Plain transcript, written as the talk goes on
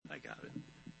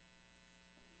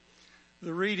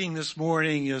The reading this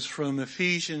morning is from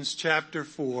Ephesians chapter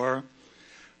 4,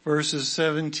 verses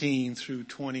 17 through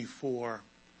 24.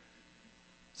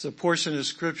 It's a portion of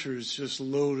scripture that's just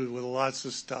loaded with lots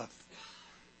of stuff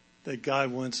that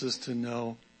God wants us to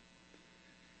know.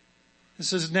 It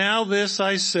says, "Now this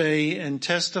I say and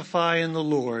testify in the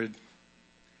Lord,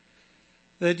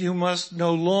 that you must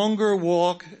no longer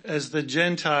walk as the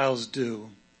Gentiles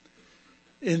do,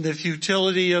 in the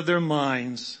futility of their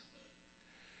minds.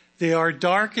 They are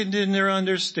darkened in their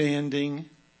understanding,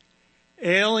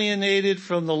 alienated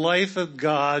from the life of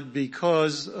God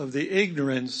because of the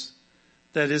ignorance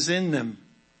that is in them,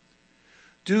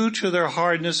 due to their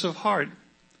hardness of heart.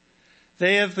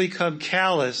 They have become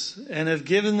callous and have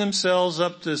given themselves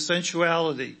up to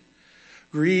sensuality,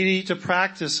 greedy to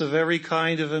practice of every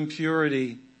kind of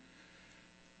impurity.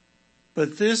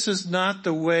 But this is not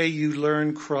the way you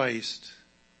learn Christ.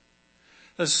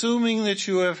 Assuming that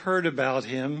you have heard about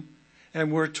him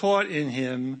and were taught in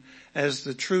him as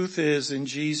the truth is in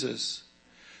Jesus,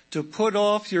 to put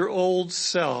off your old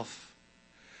self,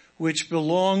 which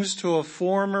belongs to a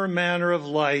former manner of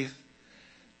life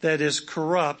that is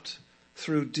corrupt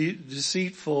through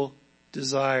deceitful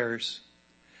desires,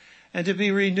 and to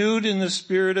be renewed in the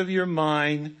spirit of your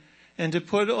mind, and to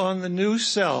put on the new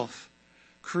self,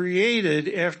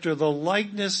 created after the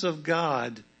likeness of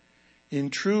God, in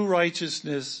true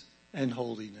righteousness and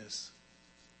holiness."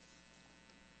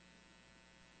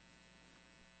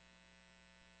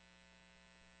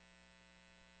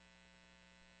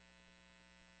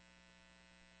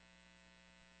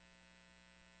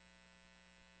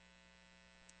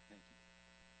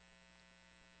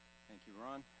 Thank you,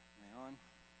 Ron. Am I on?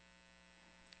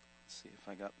 Let's see if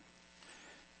I got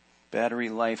battery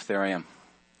life. There I am.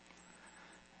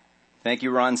 Thank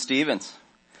you, Ron Stevens.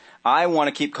 I want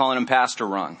to keep calling him Pastor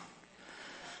Ron,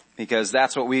 because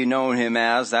that's what we know him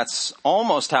as. That's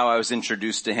almost how I was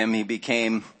introduced to him. He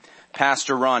became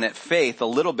Pastor Ron at Faith a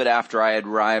little bit after I had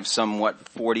arrived,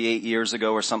 48 years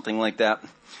ago or something like that.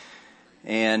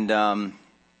 And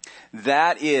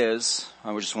that is,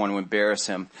 I just want to embarrass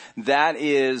him, that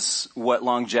is what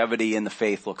longevity in the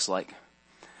faith looks like.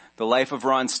 The life of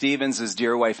Ron Stevens, his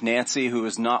dear wife Nancy, who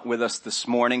is not with us this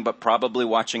morning but probably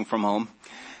watching from home,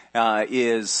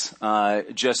 is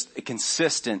just a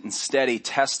consistent and steady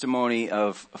testimony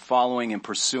of following and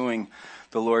pursuing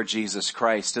the Lord Jesus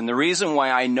Christ. And the reason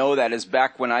why I know that is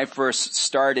back when I first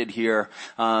started here,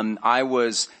 I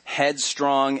was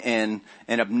headstrong and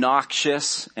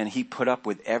obnoxious, and he put up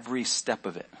with every step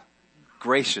of it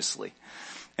graciously.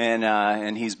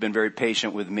 And he's been very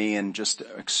patient with me and just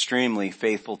extremely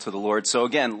faithful to the Lord. So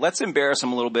again, let's embarrass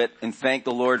him a little bit and thank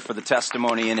the Lord for the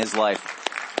testimony in his life.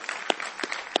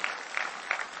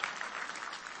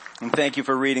 And thank you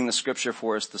for reading the scripture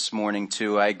for us this morning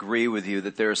too. I agree with you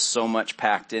that there's so much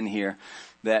packed in here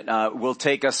that will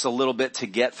take us a little bit to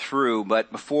get through.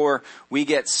 But before we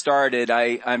get started,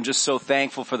 I'm just so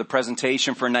thankful for the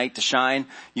presentation for Night to Shine.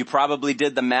 You probably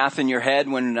did the math in your head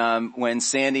when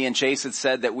Sandy and Chase had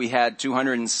said that we had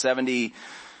 270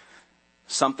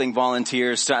 something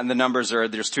volunteers. And the numbers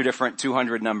there's two different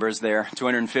 200 numbers there,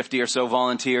 250 or so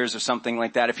volunteers or something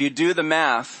like that. If you do the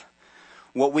math,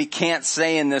 what we can't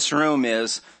say in this room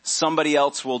is somebody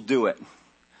else will do it.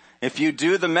 If you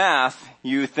do the math,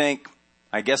 you think,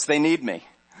 I guess they need me.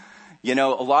 You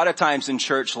know, a lot of times in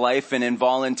church life and in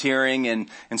volunteering and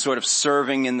sort of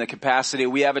serving in the capacity,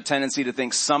 we have a tendency to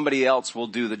think somebody else will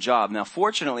do the job. Now,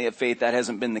 fortunately at Faith, that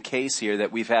hasn't been the case here,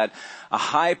 that we've had a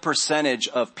high percentage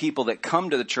of people that come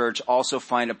to the church also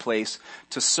find a place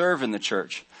to serve in the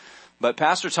church. But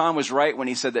Pastor Tom was right when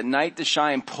he said that Night to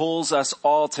Shine pulls us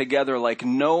all together like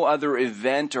no other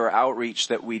event or outreach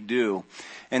that we do.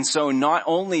 And so not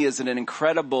only is it an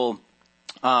incredible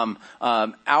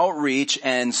outreach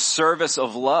and service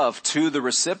of love to the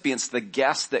recipients, the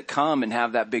guests that come and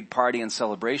have that big party and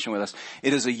celebration with us,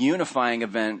 it is a unifying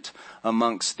event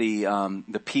amongst the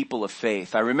people of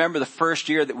faith. I remember the first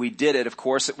year that we did it, of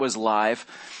course it was live.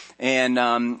 And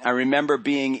I remember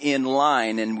being in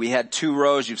line, and we had 2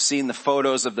 rows. You've seen the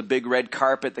photos of the big red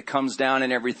carpet that comes down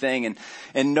and everything.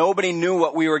 And nobody knew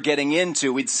what we were getting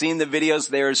into. We'd seen the videos.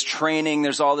 There's training.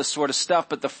 There's all this sort of stuff.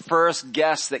 But the first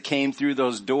guests that came through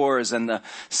those doors and the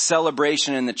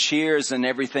celebration and the cheers and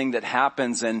everything that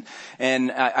happens. And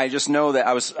I just know that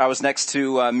I was next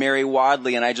to Mary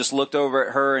Wadley, and I just looked over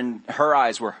at her, and her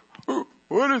eyes were,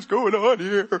 what is going on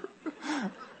here?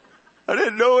 I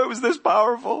didn't know it was this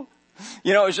powerful.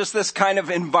 You know, it was just this kind of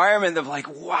environment of like,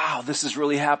 wow, this is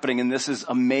really happening and this is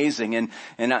amazing.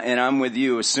 And I'm with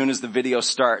you. As soon as the video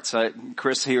starts,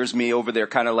 Chris hears me over there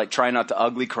kind of like trying not to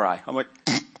ugly cry. I'm like,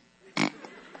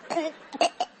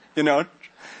 You know,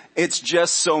 it's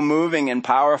just so moving and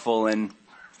powerful and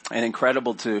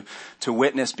incredible to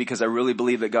witness, because I really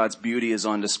believe that God's beauty is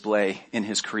on display in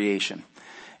his creation.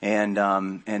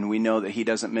 And we know that he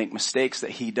doesn't make mistakes,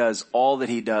 that he does all that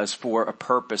he does for a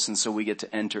purpose. And so we get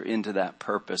to enter into that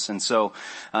purpose. And so,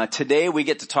 today we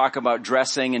get to talk about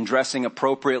dressing and dressing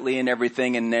appropriately and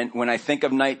everything. And then when I think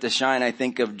of Night to Shine, I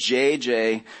think of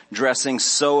JJ dressing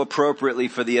so appropriately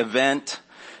for the event.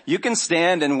 You can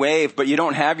stand and wave, but you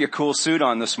don't have your cool suit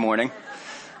on this morning.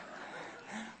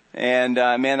 And,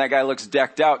 man, that guy looks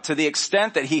decked out, to the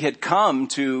extent that he had come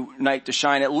to Night to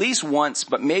Shine at least once,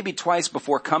 but maybe twice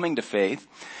before coming to faith.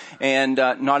 And,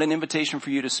 not an invitation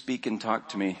for you to speak and talk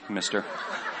to me, mister.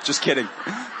 Just kidding.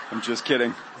 I'm just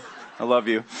kidding. I love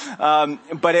you.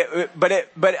 But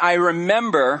I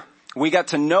remember we got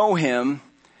to know him,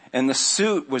 and the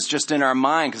suit was just in our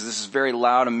mind, because this is a very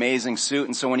loud, amazing suit.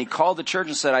 And so when he called the church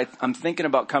and said, I'm thinking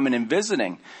about coming and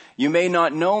visiting, you may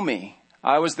not know me.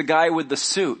 I was the guy with the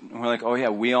suit. And we're like, oh yeah,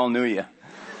 we all knew you.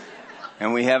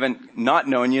 And we haven't not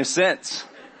known you since,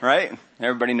 right?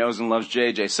 Everybody knows and loves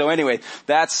JJ. So anyway,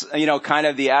 that's, kind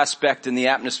of the aspect and the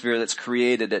atmosphere that's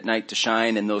created at Night to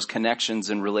Shine, and those connections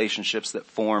and relationships that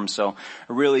form. So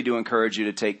I really do encourage you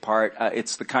to take part.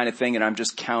 It's the kind of thing, and I'm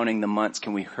just counting the months.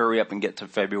 Can we hurry up and get to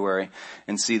February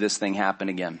and see this thing happen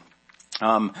again?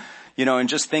 And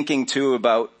just thinking too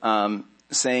about,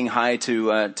 saying hi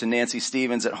to Nancy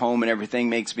Stevens at home and everything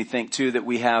makes me think too that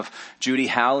we have Judy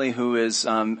Halley, who is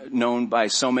known by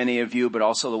so many of you, but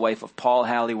also the wife of Paul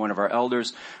Halley, one of our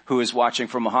elders, who is watching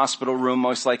from a hospital room,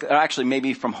 most likely, actually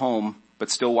maybe from home, but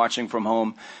still watching from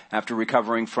home after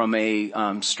recovering from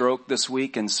a stroke this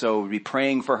week. And so we'll be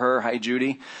praying for her. Hi,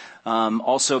 Judy.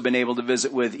 Also been able to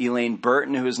visit with Elaine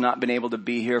Burton, who has not been able to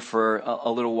be here for a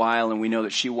little while, and we know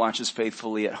that she watches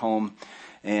faithfully at home.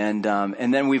 And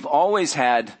then we've always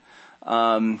had,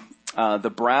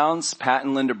 the Browns, Pat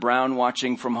and Linda Brown,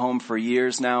 watching from home for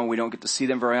years now. We don't get to see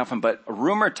them very often, but a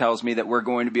rumor tells me that we're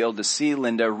going to be able to see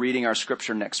Linda reading our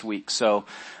scripture next week. So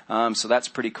that's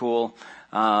pretty cool.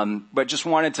 But just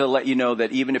wanted to let you know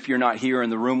that even if you're not here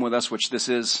in the room with us, which this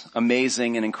is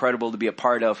amazing and incredible to be a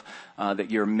part of,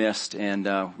 that you're missed. And,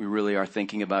 we really are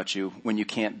thinking about you when you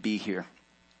can't be here.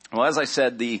 Well, as I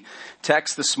said, the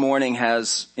text this morning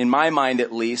has, in my mind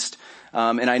at least,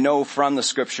 and I know from the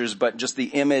scriptures, but just the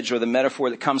image or the metaphor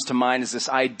that comes to mind is this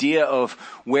idea of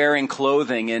wearing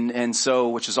clothing, and so,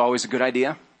 which is always a good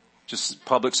idea. Just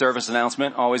public service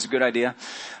announcement, always a good idea.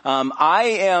 I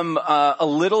am a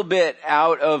little bit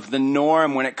out of the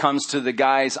norm when it comes to the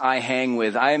guys I hang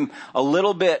with. I'm a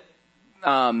little bit,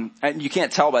 and you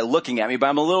can't tell by looking at me, but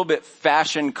I'm a little bit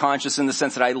fashion conscious in the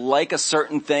sense that I like a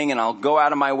certain thing and I'll go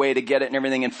out of my way to get it and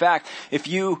everything. In fact, if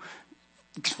you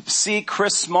see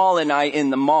Chris Small and I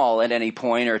in the mall at any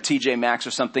point, or TJ Maxx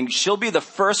or something, she'll be the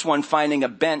first one finding a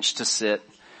bench to sit,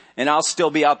 and I'll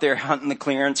still be out there hunting the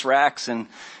clearance racks, and,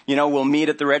 we'll meet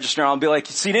at the register and I'll be like,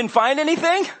 so you didn't find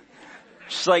anything?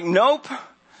 She's like, nope.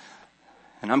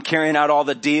 And I'm carrying out all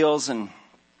the deals,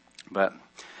 but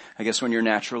I guess when you're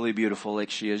naturally beautiful like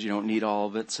she is, you don't need all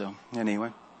of it. So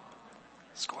anyway,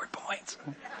 scored points.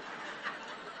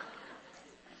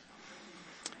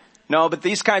 No, but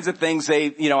these kinds of things,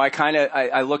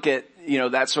 I look at,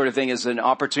 that sort of thing as an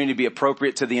opportunity to be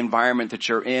appropriate to the environment that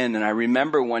you're in. And I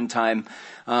remember one time,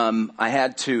 I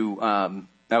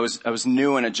was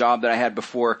new in a job that I had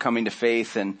before coming to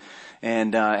faith, and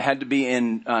had to be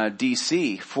in,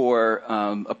 DC for,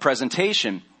 a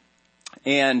presentation.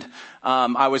 And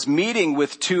I was meeting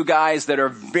with two guys that are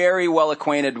very well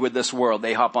acquainted with this world.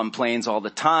 They hop on planes all the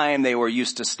time. They were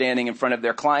used to standing in front of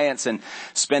their clients and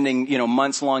spending,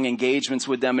 months-long engagements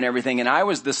with them and everything. And I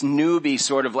was this newbie,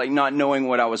 sort of like not knowing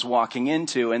what I was walking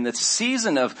into. And the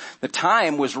season of the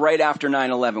time was right after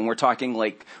 9/11. We're talking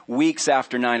like weeks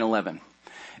after 9/11.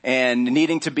 And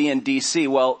needing to be in DC.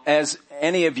 Well, as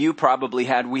any of you probably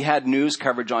had, we had news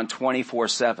coverage on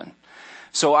 24/7.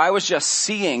 So I was just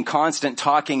seeing constant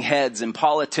talking heads and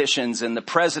politicians and the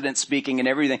president speaking and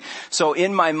everything. So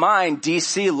in my mind,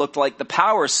 DC looked like the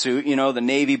power suit, the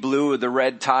navy blue with the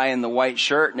red tie and the white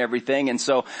shirt and everything. And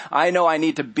so I know I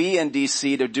need to be in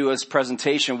DC to do a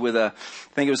presentation with I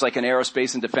think it was like an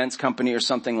aerospace and defense company or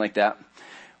something like that.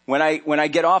 When I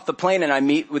get off the plane and I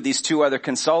meet with these two other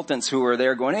consultants who are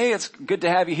there going, hey, it's good to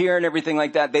have you here and everything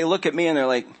like that, they look at me and they're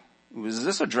like, was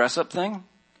this a dress-up thing?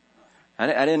 I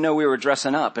didn't know we were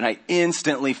dressing up, and I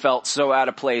instantly felt so out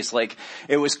of place. Like,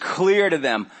 it was clear to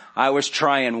them I was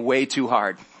trying way too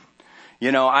hard.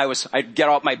 I'd get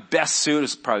out my best suit. It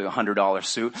was probably $100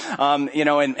 suit.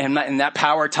 And that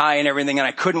power tie and everything. And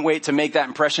I couldn't wait to make that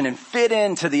impression and fit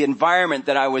into the environment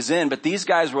that I was in. But these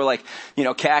guys were like,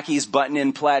 khakis,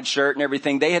 button-in plaid shirt and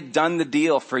everything. They had done the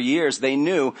deal for years. They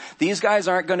knew these guys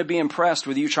aren't going to be impressed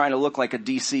with you trying to look like a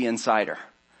DC insider.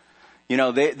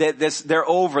 They're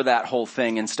over that whole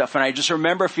thing and stuff. And I just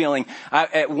remember feeling,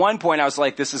 at one point I was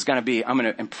like, I'm going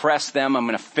to impress them. I'm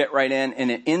going to fit right in.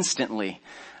 And instantly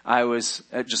I was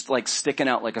just like sticking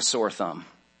out like a sore thumb.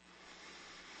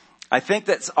 I think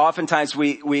that oftentimes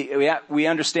we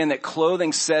understand that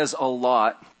clothing says a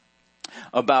lot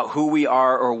about who we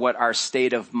are or what our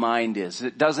state of mind is.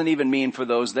 It doesn't even mean for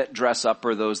those that dress up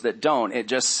or those that don't. It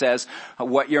just says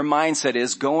what your mindset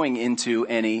is going into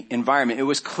any environment. It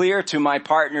was clear to my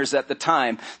partners at the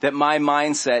time that my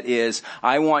mindset is,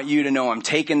 I want you to know I'm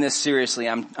taking this seriously.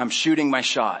 I'm shooting my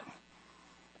shot.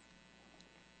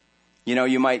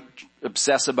 You might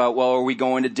obsess about, well, are we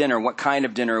going to dinner? What kind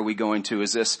of dinner are we going to?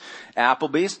 Is this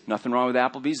Applebee's? Nothing wrong with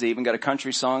Applebee's. They even got a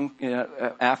country song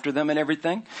after them and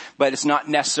everything. But it's not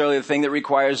necessarily the thing that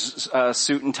requires a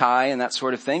suit and tie and that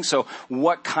sort of thing. So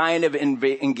what kind of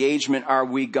engagement are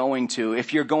we going to?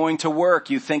 If you're going to work,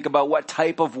 you think about what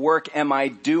type of work am I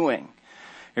doing?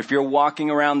 If you're walking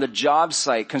around the job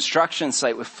site, construction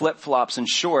site with flip-flops and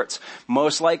shorts,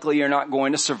 most likely you're not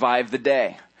going to survive the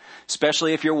day.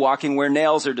 Especially if you're walking where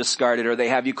nails are discarded or they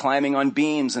have you climbing on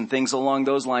beams and things along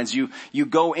those lines. You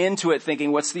go into it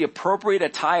thinking, what's the appropriate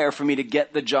attire for me to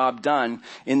get the job done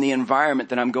in the environment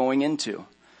that I'm going into?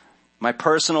 My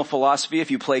personal philosophy,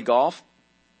 if you play golf,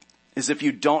 is if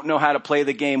you don't know how to play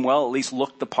the game well, at least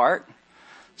look the part.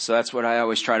 So that's what I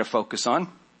always try to focus on.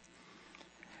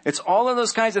 It's all of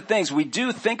those kinds of things. We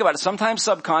do think about it, sometimes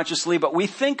subconsciously, but we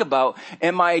think about,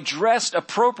 am I dressed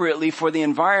appropriately for the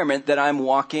environment that I'm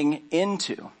walking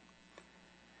into?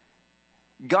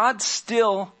 God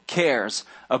still cares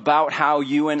about how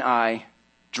you and I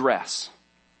dress.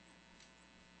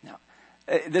 Now,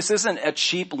 this isn't a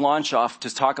cheap launch off to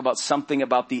talk about something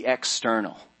about the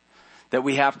external. That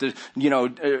we have to,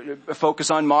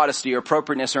 focus on modesty or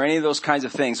appropriateness or any of those kinds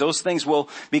of things. Those things will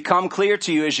become clear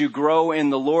to you as you grow in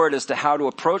the Lord as to how to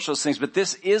approach those things. But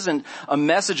this isn't a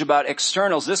message about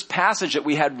externals. This passage that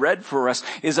we had read for us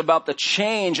is about the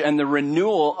change and the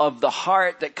renewal of the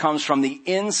heart that comes from the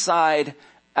inside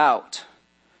out.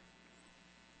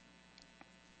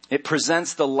 It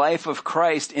presents the life of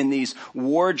Christ in these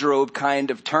wardrobe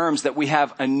kind of terms, that we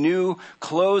have a new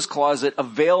clothes closet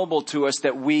available to us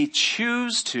that we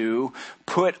choose to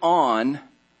put on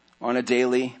a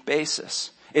daily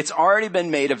basis. It's already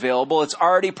been made available. It's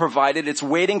already provided. It's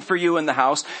waiting for you in the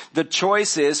house. The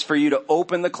choice is for you to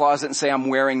open the closet and say, I'm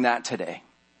wearing that today.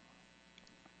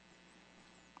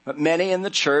 But many in the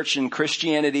church and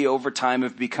Christianity over time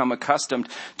have become accustomed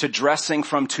to dressing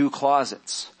from two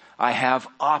closets. I have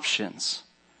options.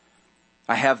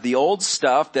 I have the old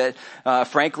stuff that,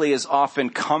 frankly, is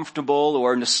often comfortable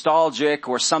or nostalgic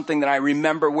or something that I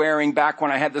remember wearing back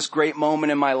when I had this great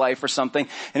moment in my life or something.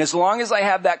 And as long as I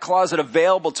have that closet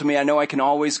available to me, I know I can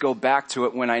always go back to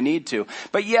it when I need to.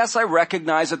 But yes, I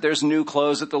recognize that there's new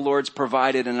clothes that the Lord's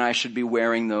provided and I should be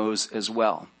wearing those as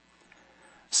well.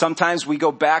 Sometimes we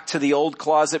go back to the old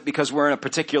closet because we're in a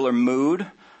particular mood.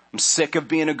 I'm sick of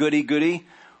being a goody-goody.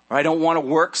 Or I don't want to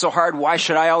work so hard. Why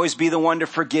should I always be the one to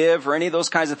forgive? Or any of those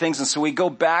kinds of things. And so we go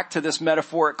back to this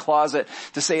metaphoric closet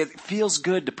to say it feels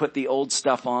good to put the old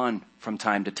stuff on from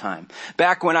time to time.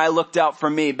 Back when I looked out for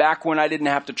me. Back when I didn't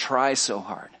have to try so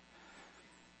hard.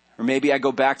 Or maybe I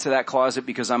go back to that closet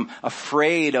because I'm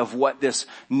afraid of what this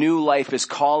new life is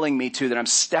calling me to, that I'm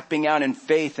stepping out in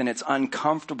faith and it's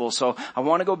uncomfortable. So I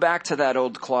want to go back to that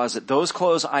old closet. Those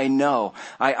clothes I know.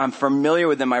 I'm familiar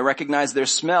with them. I recognize their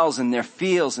smells and their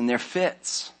feels and their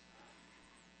fits.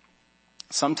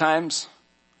 Sometimes,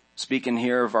 speaking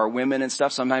here of our women and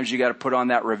stuff, sometimes you got to put on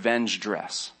that revenge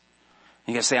dress.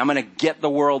 You got to say, I'm going to get the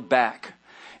world back.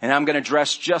 And I'm going to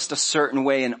dress just a certain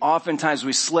way. And oftentimes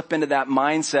we slip into that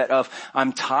mindset of,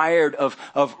 I'm tired of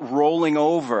rolling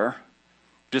over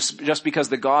just because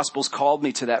the gospel's called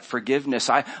me to that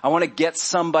forgiveness. I want to get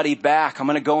somebody back. I'm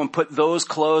going to go and put those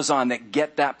clothes on that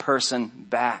get that person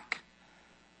back.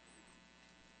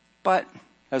 But,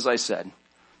 as I said,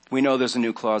 we know there's a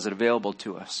new closet available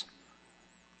to us.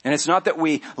 And it's not that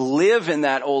we live in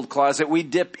that old closet. We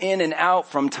dip in and out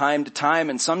from time to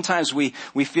time. And sometimes we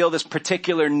feel this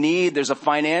particular need. There's a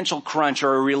financial crunch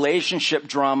or a relationship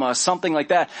drama, something like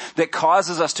that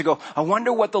causes us to go, I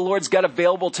wonder what the Lord's got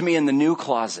available to me in the new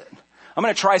closet. I'm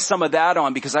going to try some of that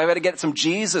on because I've got to get some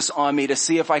Jesus on me to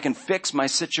see if I can fix my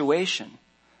situation.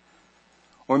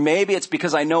 Or maybe it's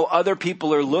because I know other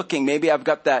people are looking. Maybe I've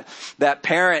got that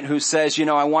parent who says,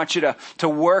 I want you to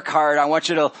work hard. I want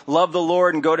you to love the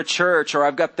Lord and go to church. Or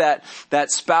I've got that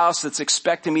spouse that's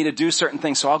expecting me to do certain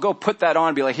things. So I'll go put that on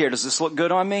and be like, here, does this look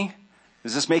good on me?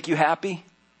 Does this make you happy?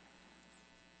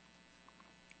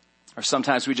 Or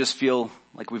sometimes we just feel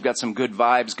like we've got some good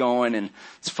vibes going and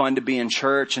it's fun to be in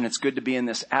church and it's good to be in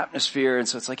this atmosphere. And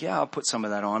so it's like, yeah, I'll put some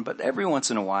of that on. But every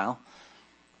once in a while,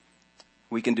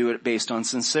 we can do it based on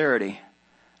sincerity.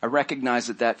 I recognize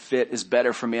that fit is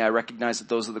better for me. I recognize that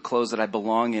those are the clothes that I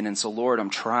belong in. And so, Lord, I'm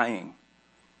trying.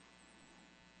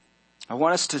 I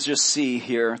want us to just see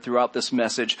here throughout this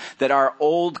message that our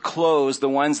old clothes, the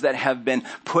ones that have been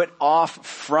put off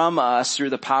from us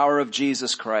through the power of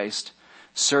Jesus Christ,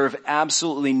 serve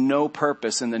absolutely no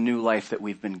purpose in the new life that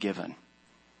we've been given.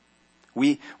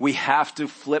 We have to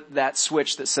flip that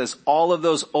switch that says all of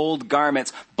those old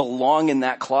garments belong in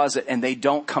that closet and they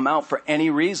don't come out for any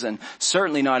reason,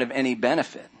 certainly not of any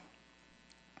benefit.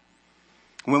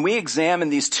 When we examine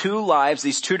these two lives,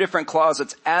 these two different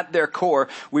closets at their core,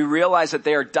 we realize that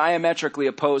they are diametrically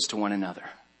opposed to one another.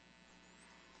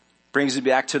 Brings me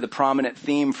back to the prominent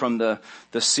theme from the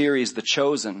series, The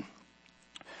Chosen.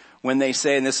 When they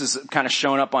say, and this is kind of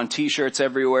shown up on t-shirts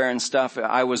everywhere and stuff,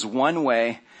 I was one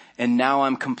way and now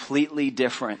I'm completely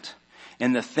different.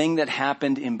 And the thing that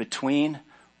happened in between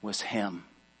was him.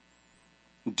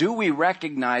 Do we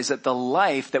recognize that the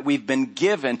life that we've been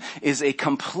given is a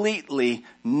completely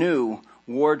new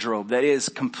wardrobe that is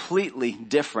completely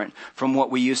different from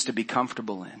what we used to be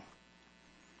comfortable in?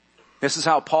 This is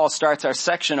how Paul starts our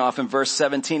section off in verse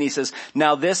 17. He says,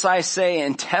 now this I say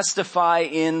and testify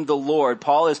in the Lord.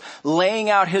 Paul is laying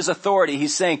out his authority.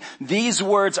 He's saying these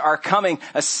words are coming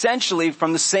essentially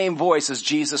from the same voice as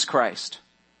Jesus Christ.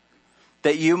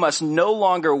 That you must no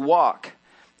longer walk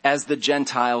as the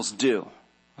Gentiles do.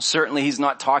 Certainly he's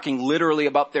not talking literally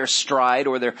about their stride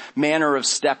or their manner of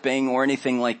stepping or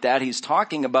anything like that. He's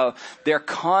talking about their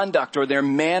conduct or their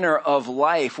manner of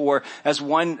life, or as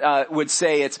one would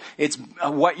say, it's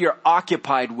what you're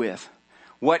occupied with.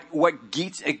 What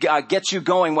gets you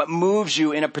going, what moves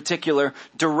you in a particular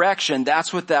direction.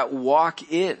 That's what that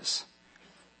walk is.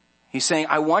 He's saying,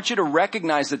 I want you to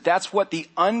recognize that that's what the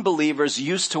unbelievers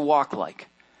used to walk like.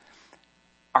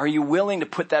 Are you willing to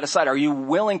put that aside? Are you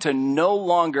willing to no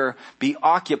longer be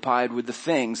occupied with the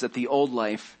things that the old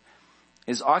life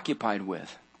is occupied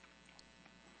with?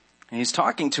 And he's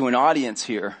talking to an audience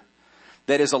here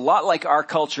that is a lot like our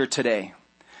culture today.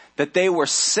 That they were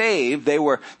saved, they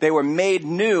were made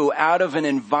new out of an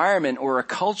environment or a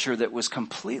culture that was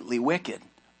completely wicked.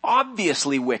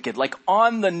 Obviously wicked, like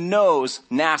on the nose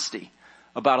nasty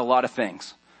about a lot of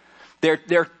things.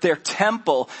 Their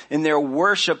temple in their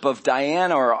worship of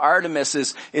Diana or Artemis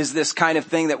is this kind of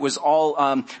thing that was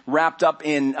all wrapped up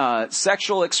in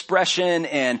sexual expression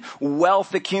and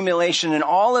wealth accumulation and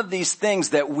all of these things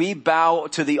that we bow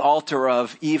to the altar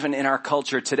of even in our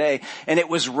culture today. And it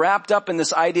was wrapped up in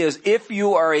this idea as if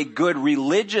you are a good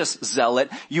religious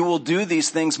zealot, you will do these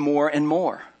things more and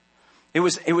more. It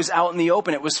was out in the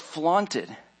open. It was flaunted.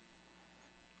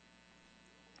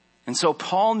 And so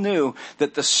Paul knew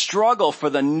that the struggle for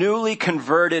the newly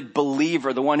converted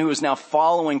believer, the one who is now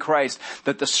following Christ,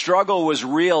 that the struggle was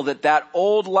real, that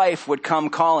old life would come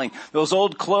calling. Those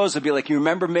old clothes would be like, you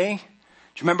remember me?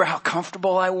 Do you remember how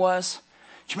comfortable I was?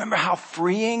 Do you remember how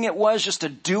freeing it was just to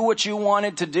do what you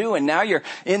wanted to do? And now you're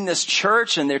in this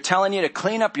church and they're telling you to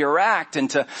clean up your act and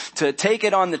to take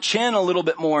it on the chin a little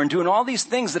bit more and doing all these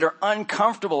things that are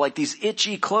uncomfortable, like these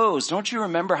itchy clothes. Don't you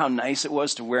remember how nice it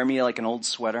was to wear me like an old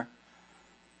sweater?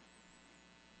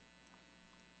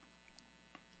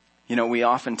 We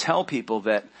often tell people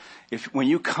that when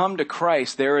you come to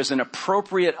Christ, there is an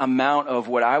appropriate amount of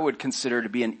what I would consider to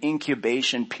be an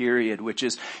incubation period, which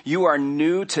is you are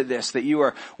new to this, that you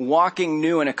are walking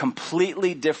new in a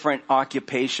completely different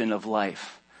occupation of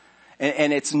life.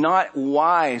 And it's not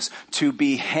wise to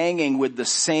be hanging with the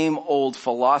same old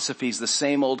philosophies, the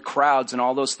same old crowds and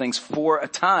all those things for a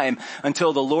time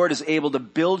until the Lord is able to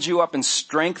build you up and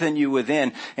strengthen you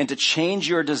within and to change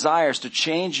your desires, to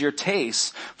change your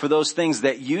tastes for those things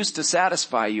that used to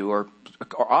satisfy you or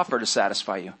offer to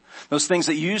satisfy you. Those things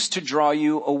that used to draw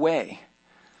you away.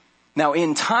 Now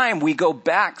in time, we go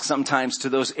back sometimes to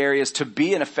those areas to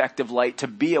be an effective light, to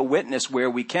be a witness where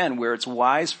we can, where it's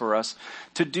wise for us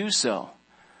to do so.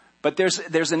 But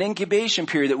there's an incubation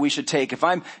period that we should take. If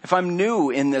I'm new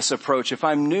in this approach, if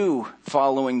I'm new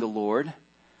following the Lord,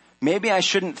 maybe I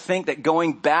shouldn't think that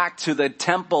going back to the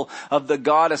temple of the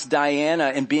goddess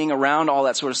Diana and being around all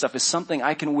that sort of stuff is something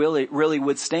I can really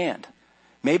withstand.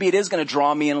 Maybe it is going to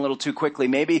draw me in a little too quickly.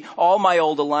 Maybe all my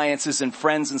old alliances and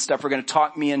friends and stuff are going to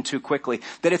talk me in too quickly.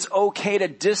 That it's okay to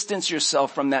distance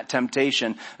yourself from that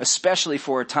temptation, especially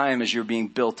for a time as you're being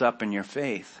built up in your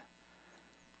faith.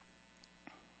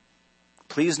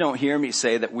 Please don't hear me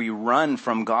say that we run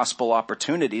from gospel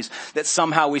opportunities, that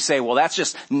somehow we say, well, that's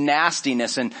just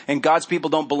nastiness and God's people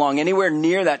don't belong anywhere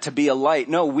near that to be a light.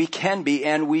 No, we can be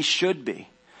and we should be.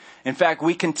 In fact,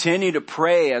 we continue to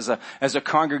pray as a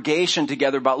congregation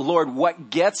together about, Lord, what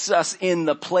gets us in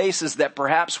the places that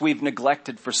perhaps we've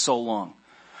neglected for so long?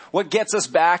 What gets us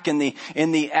back in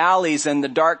the alleys and the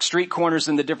dark street corners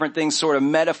and the different things, sort of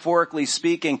metaphorically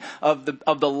speaking, of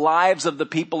the lives of the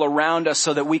people around us,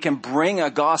 so that we can bring a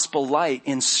gospel light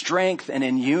in strength and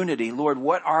in unity? Lord,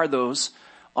 what are those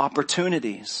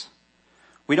opportunities?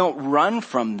 We don't run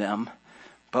from them,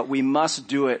 but we must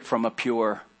do it from a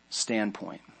pure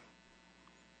standpoint.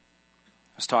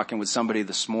 I was talking with somebody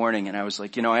this morning and I was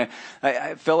like,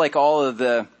 I feel like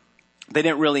they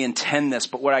didn't really intend this,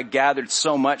 but what I gathered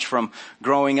so much from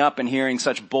growing up and hearing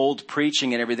such bold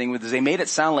preaching and everything was they made it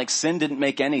sound like sin didn't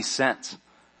make any sense.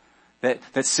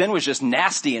 That sin was just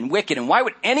nasty and wicked, and why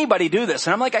would anybody do this?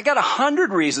 And I'm like, I got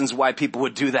 100 reasons why people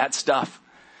would do that stuff.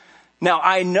 Now,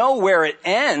 I know where it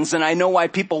ends, and I know why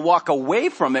people walk away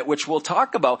from it, which we'll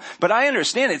talk about, but I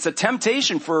understand it's a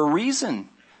temptation for a reason.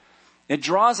 It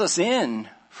draws us in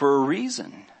for a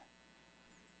reason.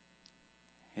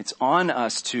 It's on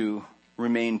us to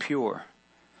remain pure.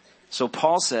 So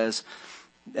Paul says,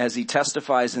 as he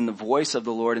testifies in the voice of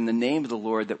the Lord, in the name of the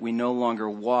Lord, that we no longer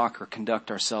walk or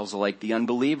conduct ourselves like the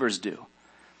unbelievers do.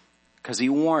 Because he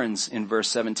warns in verse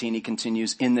 17, he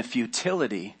continues, in the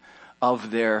futility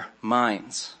of their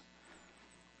minds.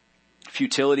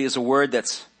 Futility is a word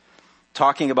that's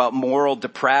talking about moral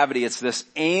depravity. It's this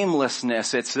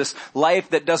aimlessness. It's this life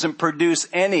that doesn't produce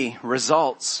any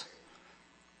results.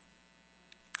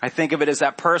 I think of it as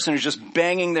that person who's just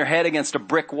banging their head against a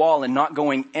brick wall and not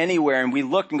going anywhere. And we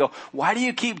look and go, why do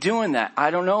you keep doing that?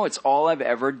 I don't know. It's all I've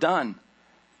ever done.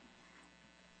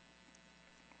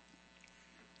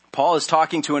 Paul is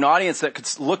talking to an audience that could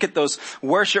look at those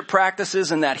worship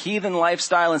practices and that heathen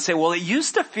lifestyle and say, well, it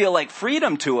used to feel like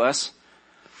freedom to us.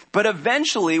 But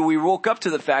eventually we woke up to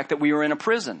the fact that we were in a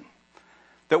prison,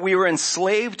 that we were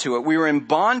enslaved to it. We were in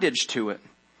bondage to it.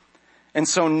 And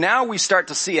so now we start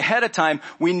to see ahead of time,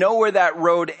 we know where that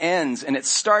road ends, and it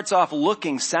starts off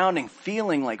looking, sounding,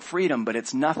 feeling like freedom, but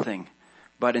it's nothing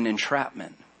but an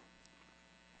entrapment.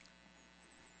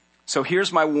 So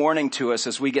here's my warning to us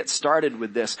as we get started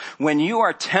with this. When you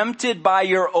are tempted by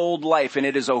your old life, and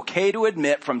it is okay to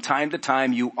admit from time to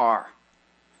time you are,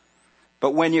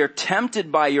 but when you're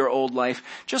tempted by your old life,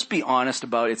 just be honest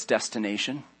about its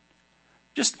destination.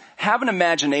 Just have an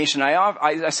imagination.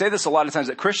 I say this a lot of times,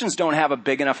 that Christians don't have a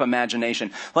big enough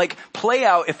imagination. Like, play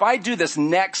out, if I do this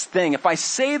next thing, if I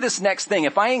say this next thing,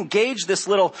 if I engage this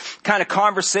little kind of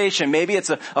conversation, maybe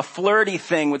it's a flirty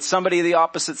thing with somebody of the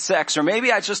opposite sex, or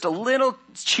maybe I just a little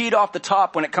cheat off the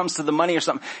top when it comes to the money or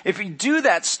something. If you do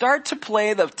that, start to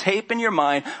play the tape in your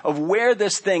mind of where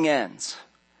this thing ends.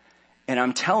 And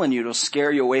I'm telling you, it'll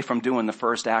scare you away from doing the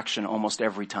first action almost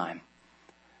every time.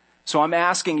 So I'm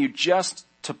asking you just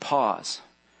to pause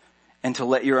and to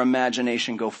let your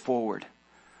imagination go forward.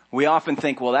 We often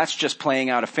think, well, that's just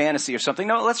playing out a fantasy or something.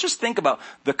 No, let's just think about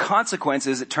the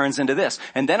consequences. It turns into this.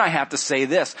 And then I have to say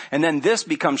this. And then this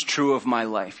becomes true of my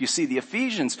life. You see, the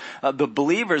Ephesians, the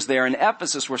believers there in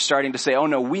Ephesus were starting to say, oh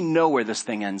no, we know where this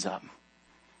thing ends up.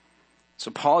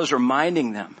 So Paul is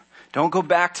reminding them, don't go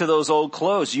back to those old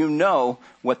clothes. You know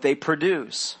what they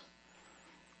produce.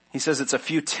 He says it's a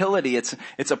futility. It's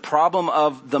a problem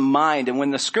of the mind. And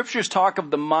when the scriptures talk of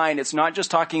the mind, it's not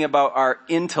just talking about our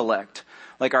intellect,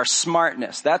 like our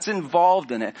smartness. That's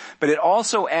involved in it. But it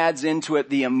also adds into it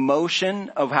the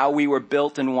emotion of how we were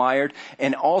built and wired,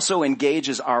 and also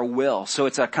engages our will. So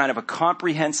it's a kind of a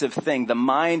comprehensive thing. The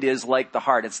mind is like the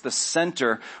heart. It's the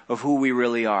center of who we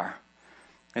really are.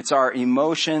 It's our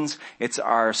emotions, it's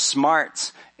our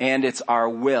smarts, and it's our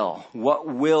will. What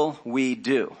will we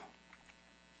do?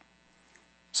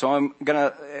 So I'm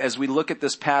going to, as we look at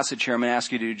this passage here, I'm going to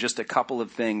ask you to do just a couple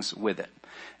of things with it.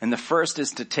 And the first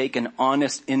is to take an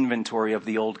honest inventory of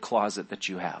the old closet that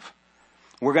you have.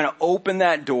 We're going to open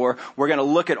that door. We're going to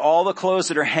look at all the clothes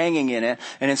that are hanging in it.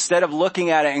 And instead of looking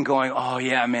at it and going, oh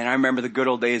yeah, man, I remember the good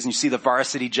old days. And you see the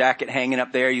varsity jacket hanging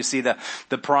up there. You see the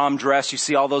prom dress. You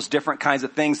see all those different kinds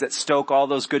of things that stoke all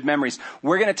those good memories.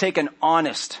 We're going to take an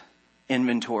honest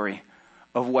inventory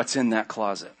of what's in that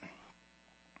closet.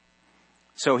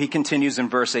 So he continues in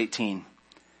verse 18.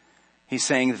 He's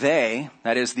saying they,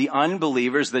 that is the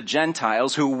unbelievers, the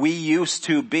Gentiles, who we used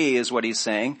to be, is what he's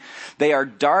saying. They are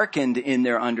darkened in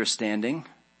their understanding,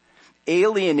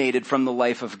 alienated from the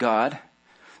life of God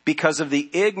because of the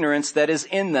ignorance that is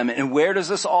in them. And where does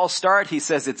this all start? He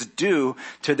says it's due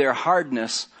to their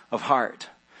hardness of heart.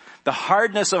 The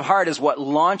hardness of heart is what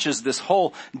launches this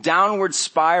whole downward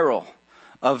spiral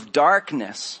of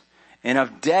darkness and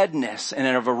of deadness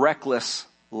and of a reckless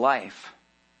life.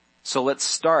 So let's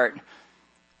start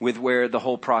with where the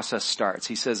whole process starts.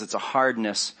 He says it's a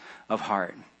hardness of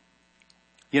heart.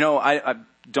 You know, I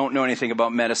don't know anything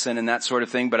about medicine and that sort of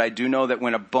thing, but I do know that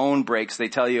when a bone breaks, they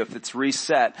tell you if it's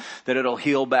reset, that it'll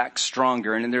heal back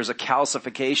stronger. And then there's a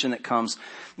calcification that comes.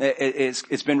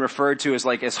 It's been referred to as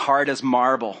like as hard as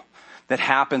marble that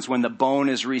happens when the bone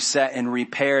is reset and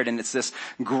repaired. And it's this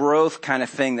growth kind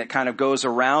of thing that kind of goes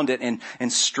around it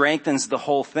and strengthens the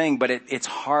whole thing, but it's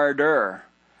harder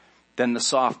than the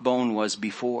soft bone was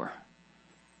before.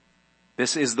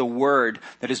 This is the word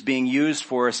that is being used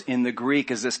for us in the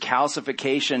Greek as this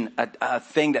calcification, a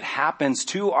thing that happens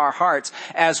to our hearts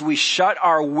as we shut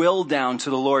our will down to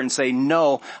the Lord and say,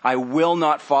 no, I will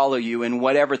not follow you in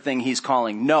whatever thing he's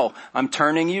calling. No, I'm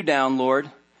turning you down,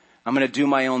 Lord. I'm going to do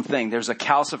my own thing. There's a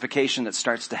calcification that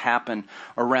starts to happen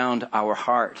around our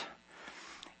heart.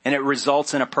 And it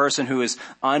results in a person who is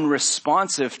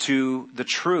unresponsive to the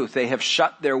truth. They have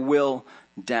shut their will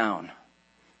down.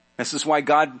 This is why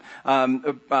God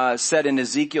said in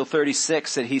Ezekiel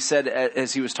 36 that he said,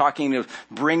 as he was talking of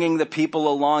bringing the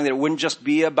people along, that it wouldn't just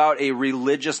be about a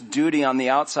religious duty on the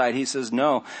outside. He says,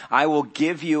 no, I will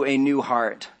give you a new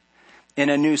heart.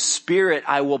 And a new spirit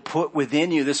I will put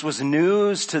within you. This was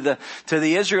news to the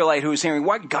Israelite who was hearing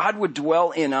what God would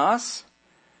dwell in us.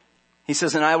 He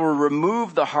says, and I will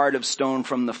remove the heart of stone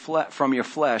from your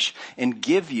flesh and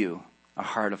give you a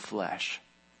heart of flesh.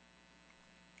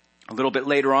 A little bit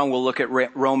later on, we'll look at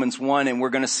Romans 1, and we're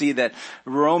going to see that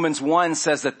Romans 1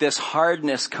 says that this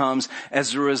hardness comes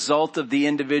as a result of the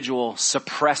individual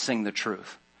suppressing the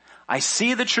truth. I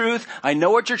see the truth. I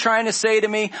know what you're trying to say to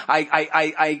me.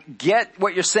 I get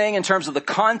what you're saying in terms of the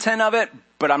content of it,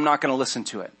 but I'm not going to listen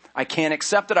to it. I can't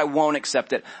accept it. I won't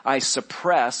accept it. I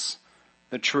suppress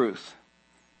the truth.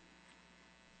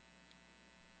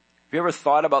 Have you ever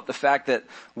thought about the fact that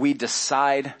we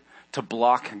decide to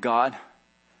block God?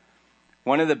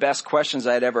 One of the best questions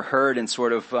I had ever heard in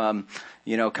sort of,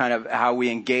 kind of how we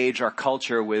engage our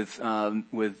culture with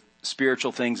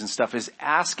spiritual things and stuff is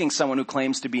asking someone who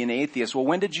claims to be an atheist, well,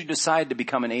 when did you decide to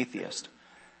become an atheist?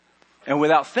 And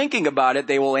without thinking about it,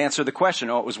 they will answer the question,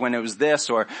 oh, it was when it was this,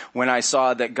 or when I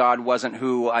saw that God wasn't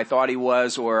who I thought he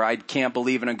was, or I can't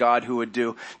believe in a God who would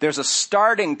do. There's a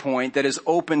starting point that is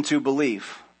open to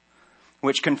belief,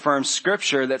 which confirms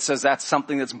scripture that says that's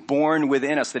something that's born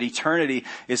within us, that eternity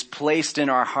is placed in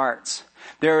our hearts.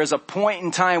 There is a point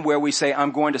in time where we say,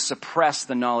 I'm going to suppress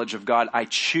the knowledge of God. I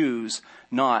choose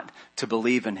not to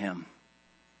believe in him.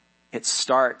 It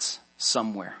starts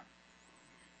somewhere.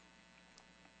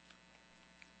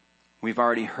 We've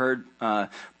already heard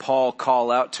Paul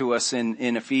call out to us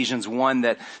in Ephesians 1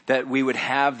 that we would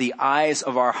have the eyes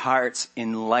of our hearts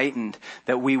enlightened,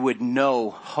 that we would know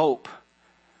hope.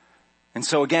 And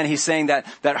so again, he's saying that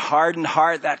hardened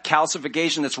heart, that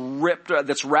calcification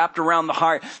that's wrapped around the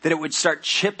heart, that it would start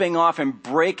chipping off and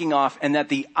breaking off, and that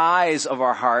the eyes of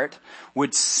our heart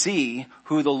would see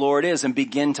who the Lord is and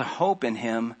begin to hope in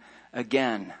him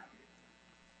again.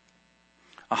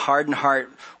 A hardened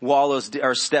heart wallows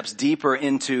or steps deeper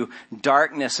into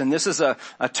darkness. And this is a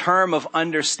term of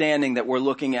understanding that we're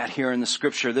looking at here in the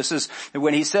scripture. This is,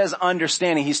 when he says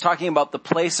understanding, he's talking about the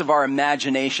place of our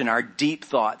imagination, our deep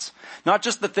thoughts. Not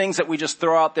just the things that we just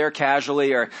throw out there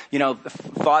casually or,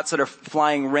 thoughts that are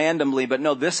flying randomly. But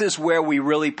no, this is where we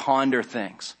really ponder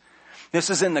things. This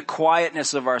is in the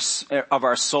quietness of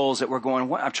our souls that we're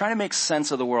going, I'm trying to make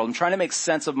sense of the world. I'm trying to make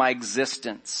sense of my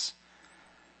existence.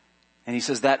 And he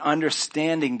says that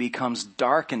understanding becomes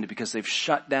darkened because they've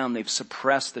shut down, they've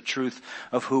suppressed the truth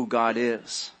of who God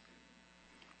is.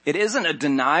 It isn't a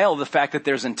denial of the fact that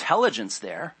there's intelligence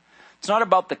there. It's not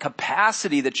about the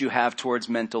capacity that you have towards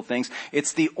mental things.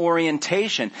 It's the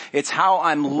orientation. It's how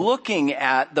I'm looking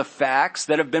at the facts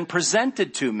that have been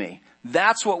presented to me.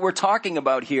 That's what we're talking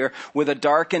about here with a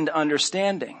darkened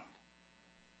understanding.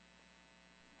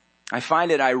 I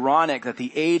find it ironic that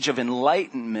the age of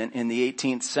enlightenment in the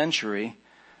 18th century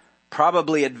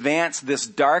probably advanced this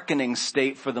darkening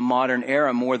state for the modern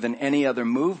era more than any other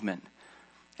movement.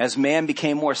 As man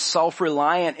became more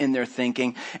self-reliant in their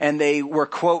thinking, and they were,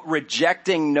 quote,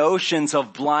 rejecting notions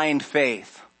of blind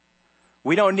faith.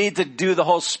 We don't need to do the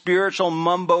whole spiritual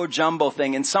mumbo jumbo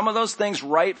thing. And some of those things,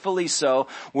 rightfully so,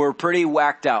 were pretty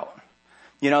whacked out.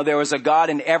 You know, there was a God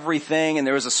in everything, and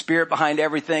there was a spirit behind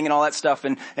everything and all that stuff.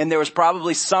 And there was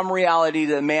probably some reality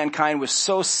that mankind was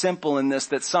so simple in this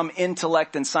that some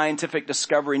intellect and scientific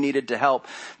discovery needed to help.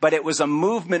 But it was a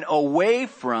movement away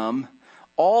from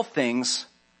all things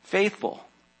faithful.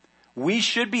 We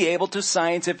should be able to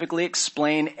scientifically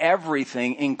explain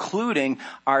everything, including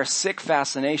our sick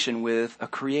fascination with a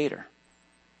creator.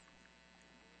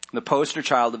 The poster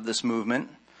child of this movement,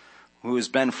 who is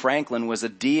Ben Franklin, was a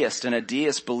deist, and a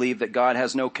deist believed that God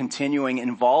has no continuing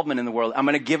involvement in the world. I'm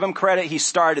going to give him credit. He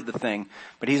started the thing,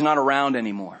 but he's not around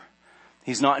anymore.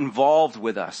 He's not involved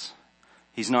with us.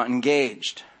 He's not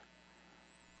engaged.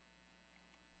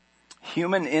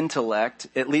 Human intellect,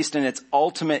 at least in its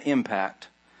ultimate impact,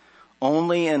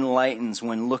 only enlightens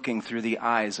when looking through the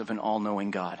eyes of an all-knowing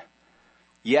God.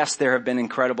 Yes, there have been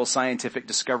incredible scientific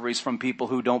discoveries from people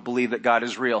who don't believe that God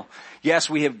is real. Yes,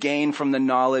 we have gained from the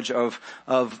knowledge of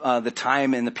the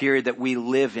time and the period that we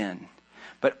live in.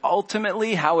 But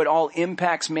ultimately, how it all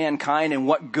impacts mankind and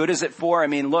what good is it for? I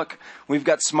mean, look, we've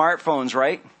got smartphones,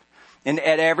 right? And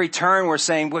at every turn we're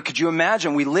saying, well, could you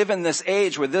imagine? We live in this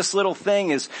age where this little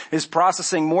thing is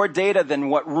processing more data than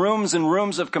what rooms and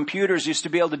rooms of computers used to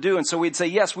be able to do. And so we'd say,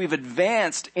 yes, we've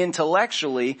advanced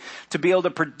intellectually to be able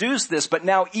to produce this. But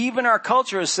now even our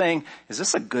culture is saying, is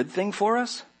this a good thing for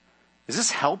us? Is this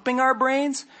helping our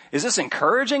brains? Is this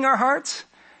encouraging our hearts?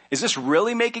 Is this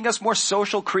really making us more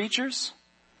social creatures?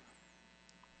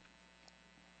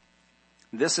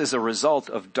 This is a result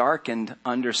of darkened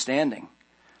understanding.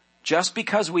 Just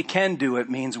because we can do it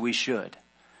means we should.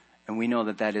 And we know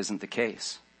that that isn't the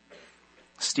case.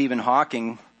 Stephen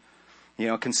Hawking,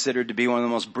 considered to be one of the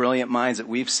most brilliant minds that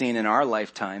we've seen in our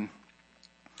lifetime,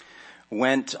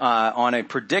 went on a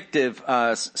predictive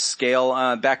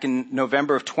scale back in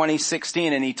November of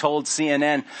 2016, and he told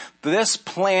CNN, this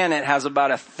planet has about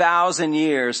 1,000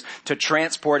 years to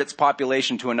transport its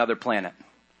population to another planet.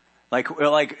 Like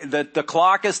the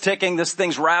clock is ticking, this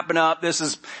thing's wrapping up, this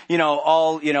is,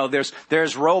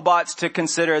 there's robots to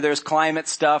consider, there's climate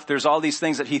stuff, there's all these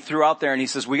things that he threw out there, and he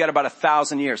says, we got about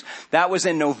 1,000 years. That was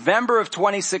in November of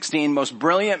 2016, most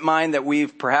brilliant mind that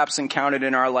we've perhaps encountered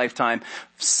in our lifetime.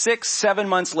 6-7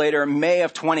 months later, May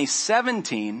of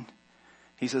 2017,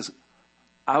 he says,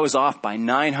 I was off by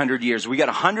 900 years. We got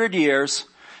 100 years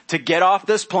to get off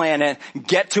this planet,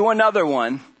 get to another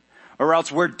one, or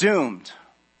else we're doomed.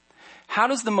 How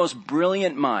does the most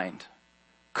brilliant mind,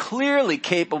 clearly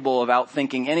capable of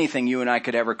outthinking anything you and I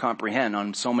could ever comprehend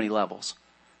on so many levels,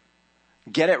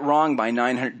 get it wrong by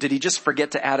 900? Did he just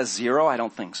forget to add a zero? I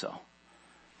don't think so.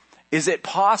 Is it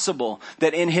possible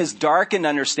that in his darkened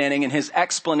understanding and his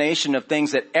explanation of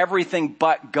things that everything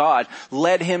but God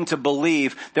led him to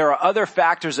believe there are other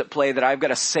factors at play that I've got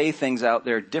to say things out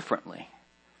there differently?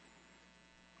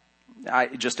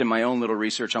 Just in my own little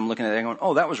research, I'm looking at it and going,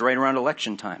 oh, that was right around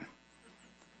election time.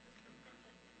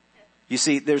 You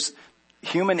see, there's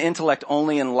human intellect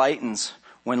only enlightens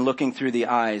when looking through the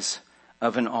eyes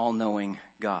of an all-knowing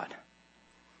God.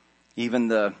 Even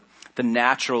the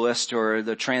naturalist or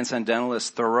the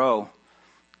transcendentalist Thoreau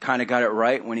kind of got it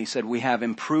right when he said, we have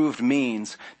improved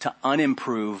means to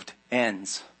unimproved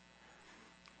ends.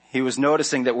 He was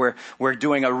noticing that we're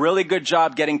doing a really good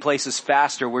job getting places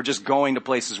faster. We're just going to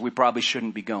places we probably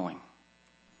shouldn't be going.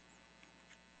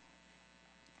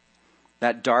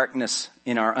 That darkness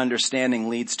in our understanding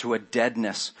leads to a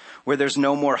deadness where there's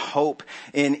no more hope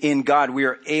in God. We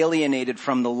are alienated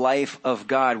from the life of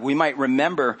God. We might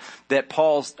remember that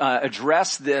Paul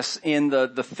addressed this in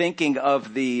the thinking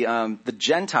of the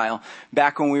Gentile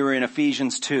back when we were in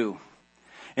Ephesians 2.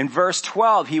 In verse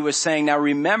 12, he was saying, now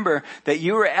remember that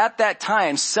you were at that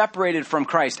time separated from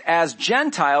Christ. As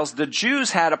Gentiles, the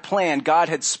Jews had a plan. God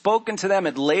had spoken to them,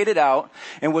 had laid it out,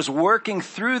 and was working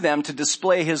through them to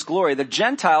display his glory. The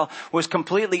Gentile was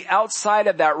completely outside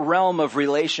of that realm of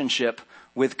relationship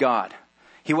with God.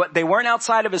 They weren't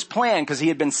outside of his plan because he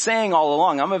had been saying all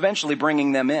along, I'm eventually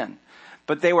bringing them in.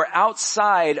 But they were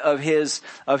outside of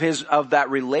that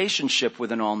relationship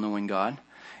with an all-knowing God.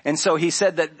 And so he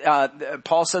said that,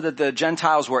 Paul said that the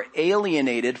Gentiles were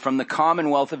alienated from the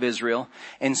commonwealth of Israel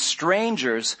and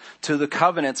strangers to the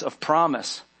covenants of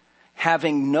promise,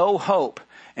 having no hope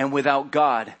and without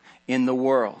God in the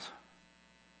world.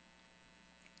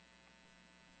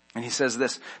 And he says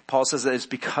this, Paul says that it's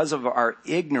because of our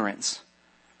ignorance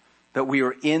that we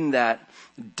were in that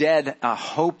dead,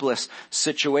 hopeless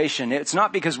situation. It's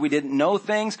not because we didn't know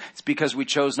things, it's because we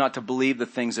chose not to believe the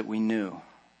things that we knew.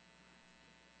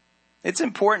 It's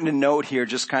important to note here,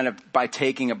 just kind of by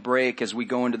taking a break as we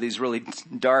go into these really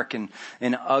dark and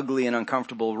ugly and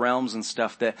uncomfortable realms and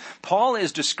stuff, that Paul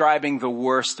is describing the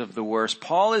worst of the worst.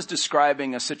 Paul is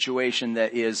describing a situation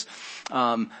that is,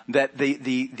 that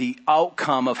the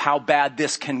outcome of how bad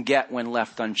this can get when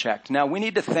left unchecked. Now, we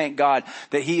need to thank God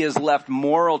that he has left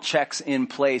moral checks in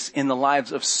place in the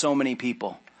lives of so many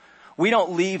people. We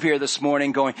don't leave here this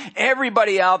morning going,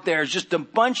 everybody out there is just a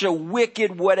bunch of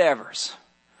wicked whatevers.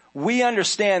 We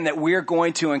understand that we're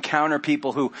going to encounter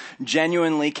people who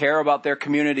genuinely care about their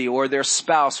community or their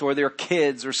spouse or their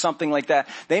kids or something like that.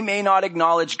 They may not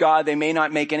acknowledge God. They may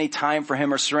not make any time for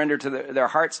him or surrender to their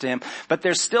hearts to him. But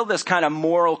there's still this kind of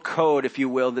moral code, if you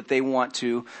will, that they want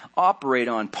to operate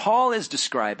on. Paul is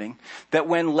describing that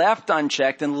when left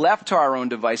unchecked and left to our own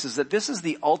devices, that this is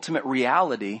the ultimate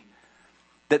reality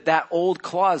that old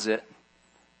closet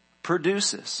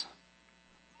produces.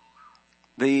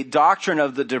 The doctrine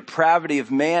of the depravity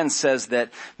of man says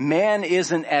that man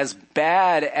isn't as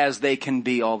bad as they can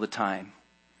be all the time.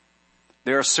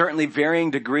 There are certainly varying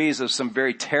degrees of some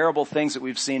very terrible things that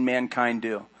we've seen mankind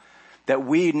do, that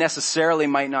we necessarily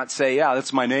might not say, yeah,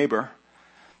 that's my neighbor.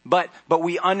 But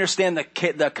we understand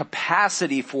the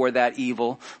capacity for that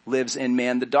evil lives in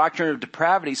man. The doctrine of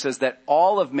depravity says that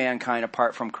all of mankind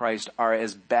apart from Christ are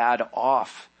as bad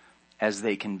off as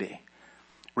they can be,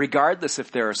 regardless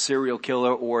if they're a serial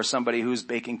killer or somebody who's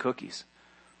baking cookies.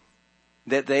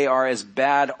 That they are as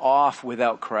bad off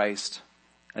without Christ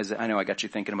as, I know I got you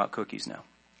thinking about cookies now.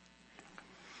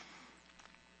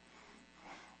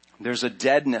 There's a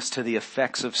deadness to the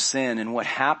effects of sin, and what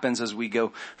happens as we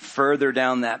go further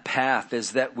down that path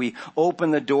is that we open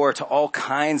the door to all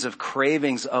kinds of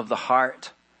cravings of the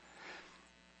heart.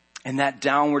 And that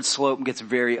downward slope gets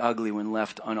very ugly when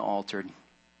left unaltered.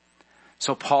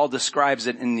 So Paul describes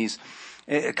it in these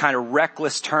kind of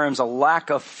reckless terms, a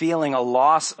lack of feeling, a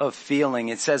loss of feeling.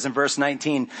 It says in verse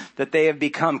 19 that they have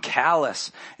become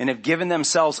callous and have given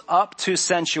themselves up to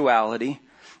sensuality,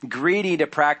 greedy to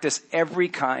practice every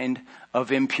kind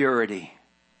of impurity.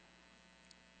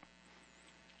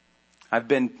 I've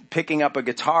been picking up a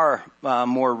guitar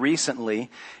more recently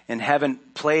and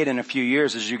haven't played in a few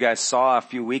years, as you guys saw a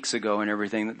few weeks ago and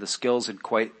everything, that the skills had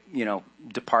quite,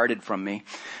 departed from me.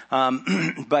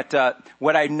 But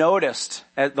what I noticed,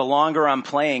 the longer I'm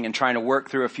playing and trying to work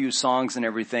through a few songs and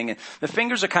everything, and the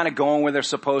fingers are kind of going where they're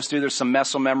supposed to. There's some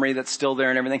muscle memory that's still there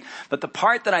and everything. But the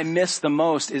part that I miss the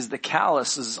most is the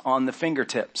calluses on the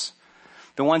fingertips.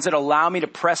 The ones that allow me to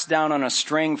press down on a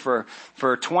string for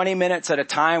 20 minutes at a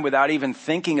time without even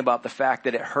thinking about the fact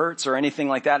that it hurts or anything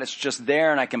like that. It's just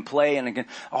there and I can play and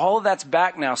all of that's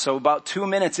back now. So about 2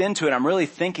 minutes into it, I'm really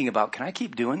thinking about, can I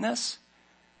keep doing this?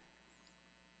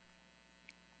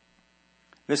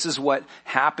 This is what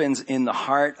happens in the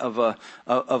heart of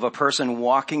a person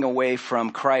walking away from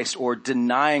Christ or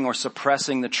denying or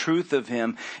suppressing the truth of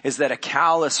him, is that a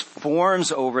callous forms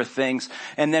over things.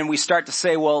 And then we start to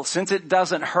say, well, since it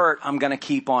doesn't hurt, I'm going to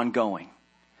keep on going.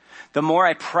 The more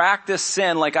I practice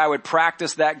sin like I would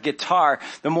practice that guitar,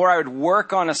 the more I would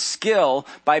work on a skill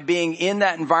by being in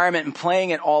that environment and playing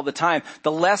it all the time,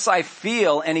 the less I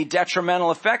feel any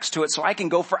detrimental effects to it, so I can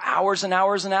go for hours and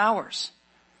hours and hours.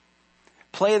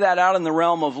 Play that out in the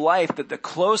realm of life, that the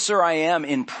closer I am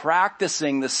in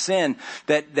practicing the sin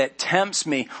that tempts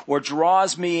me or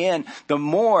draws me in, the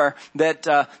more that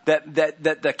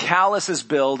the calluses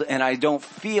build and I don't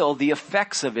feel the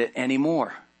effects of it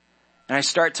anymore. And I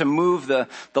start to move the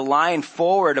line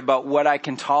forward about what I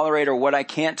can tolerate or what I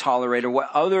can't tolerate or what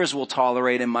others will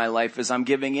tolerate in my life as I'm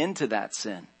giving into that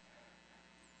sin.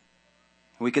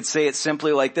 We could say it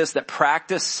simply like this, that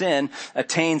practice sin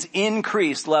attains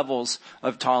increased levels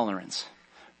of tolerance.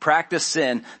 Practice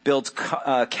sin builds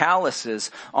calluses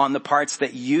on the parts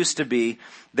that you used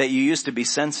to be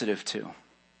sensitive to.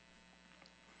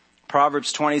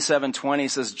 Proverbs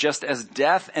 27:20 says, just as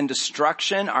death and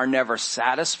destruction are never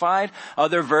satisfied,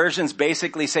 other versions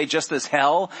basically say just as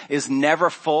hell is never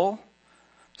full,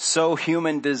 so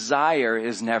human desire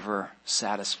is never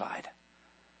satisfied.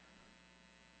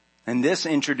 And this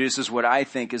introduces what I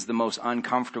think is the most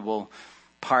uncomfortable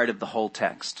part of the whole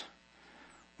text.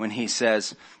 When he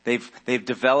says they've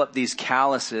developed these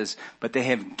calluses, but they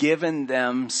have given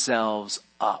themselves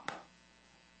up.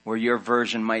 Or your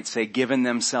version might say given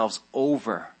themselves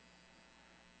over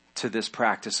to this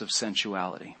practice of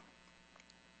sensuality.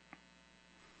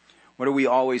 What do we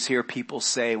always hear people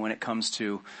say when it comes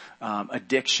to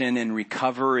addiction and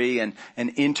recovery and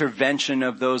intervention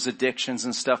of those addictions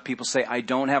and stuff? People say, I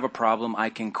don't have a problem. I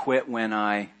can quit when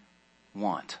I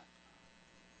want.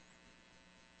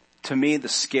 To me, the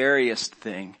scariest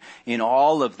thing in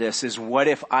all of this is, what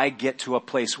if I get to a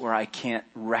place where I can't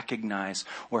recognize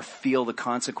or feel the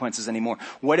consequences anymore?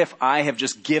 What if I have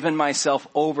just given myself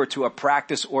over to a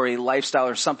practice or a lifestyle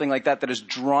or something like that has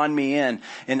drawn me in,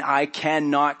 and I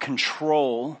cannot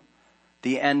control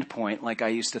the end point like I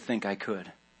used to think I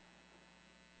could?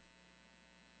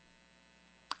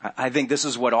 I think this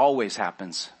is what always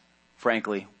happens,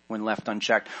 frankly, when left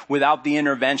unchecked. Without the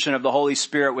intervention of the Holy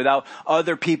Spirit, without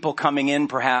other people coming in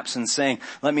perhaps and saying,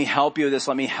 let me help you with this,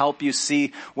 let me help you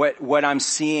see what I'm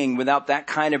seeing. Without that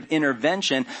kind of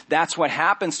intervention, that's what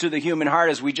happens to the human heart,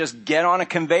 is we just get on a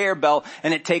conveyor belt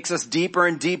and it takes us deeper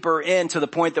and deeper in, to the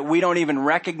point that we don't even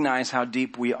recognize how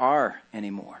deep we are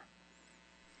anymore.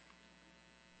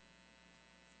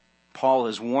 Paul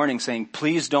is warning, saying,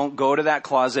 please don't go to that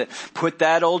closet, put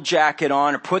that old jacket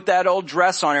on or put that old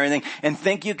dress on or anything, and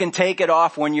think you can take it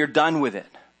off when you're done with it.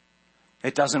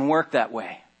 It doesn't work that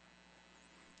way.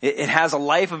 It has a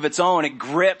life of its own. It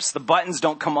grips. The buttons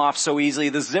don't come off so easily.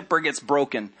 The zipper gets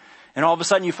broken. And all of a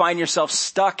sudden you find yourself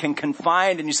stuck and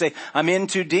confined, and you say, I'm in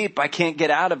too deep. I can't get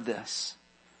out of this.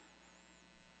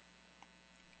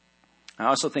 I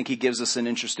also think he gives us an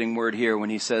interesting word here when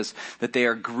he says that they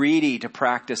are greedy to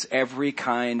practice every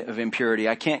kind of impurity.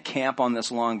 I can't camp on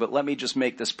this long, but let me just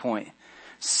make this point.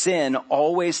 Sin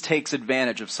always takes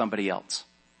advantage of somebody else.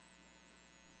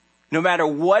 No matter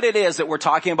what it is that we're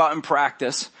talking about in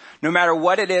practice, no matter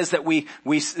what it is that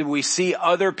we see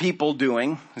other people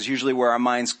doing, is usually where our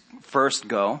minds first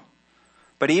go.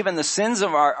 But even the sins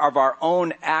of our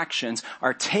own actions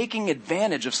are taking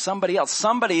advantage of somebody else.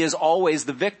 Somebody is always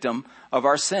the victim of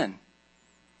our sin.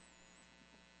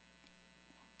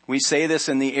 We say this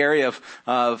in the area of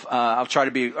I'll try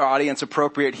to be audience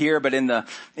appropriate here, but in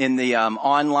the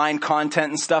online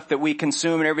content and stuff that we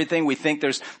consume and everything, we think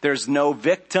there's no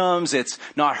victims, it's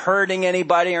not hurting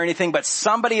anybody or anything, but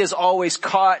somebody is always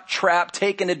caught, trapped,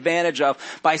 taken advantage of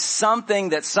by something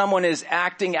that someone is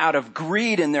acting out of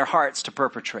greed in their hearts to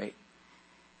perpetrate.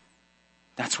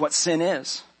 That's what sin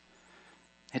is.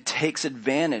 It takes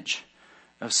advantage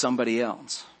of somebody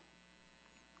else.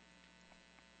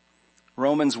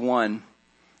 Romans 1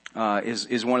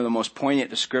 is one of the most poignant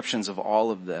descriptions of all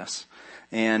of this.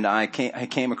 And I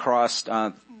came across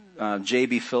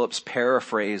J.B. Phillips'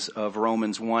 paraphrase of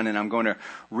Romans 1, and I'm going to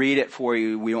read it for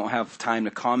you. We won't have time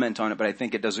to comment on it, but I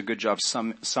think it does a good job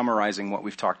summarizing what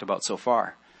we've talked about so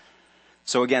far.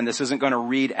 So again, this isn't going to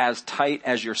read as tight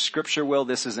as your scripture will.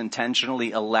 This is intentionally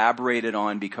elaborated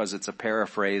on because it's a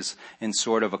paraphrase and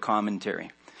sort of a commentary.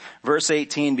 Verse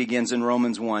 18 begins in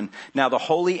Romans 1. Now the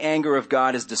holy anger of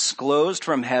God is disclosed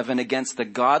from heaven against the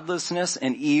godlessness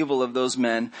and evil of those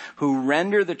men who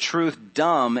render the truth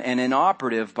dumb and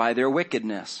inoperative by their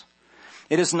wickedness.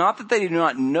 It is not that they do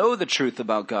not know the truth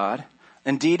about God.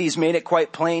 Indeed, he's made it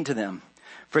quite plain to them.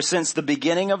 For since the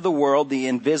beginning of the world, the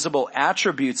invisible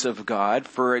attributes of God,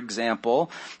 for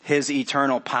example, his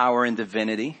eternal power and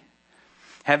divinity,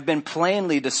 have been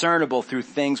plainly discernible through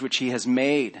things which he has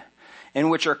made, and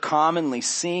which are commonly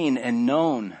seen and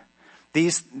known.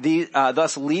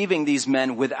 Thus leaving these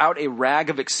men without a rag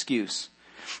of excuse.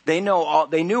 They knew all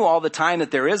the time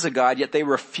that there is a God, yet they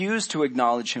refuse to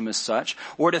acknowledge him as such,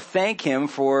 or to thank him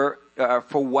for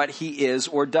what he is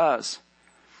or does.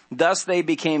 Thus they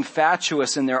became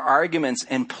fatuous in their arguments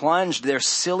and plunged their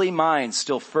silly minds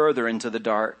still further into the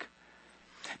dark.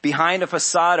 Behind a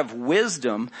facade of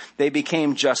wisdom, they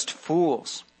became just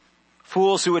fools.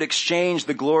 Fools who would exchange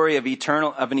the glory of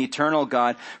an eternal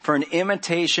God for an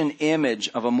imitation image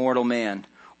of a mortal man,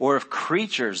 or of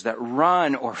creatures that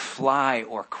run or fly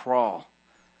or crawl.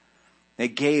 They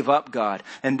gave up God,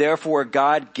 and therefore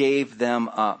God gave them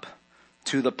up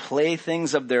to the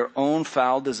playthings of their own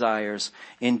foul desires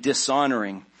in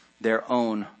dishonoring their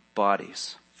own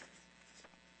bodies.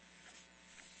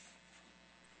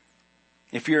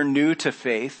 If you're new to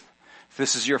faith, if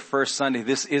this is your first Sunday,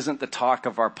 this isn't the talk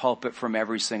of our pulpit from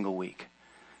every single week.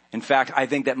 In fact, I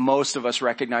think that most of us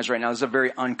recognize right now this is a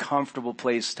very uncomfortable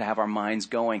place to have our minds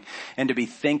going and to be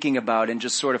thinking about and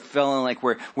just sort of feeling like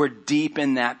we're deep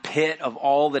in that pit of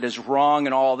all that is wrong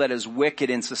and all that is wicked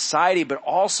in society, but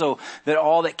also that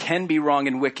all that can be wrong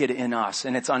and wicked in us.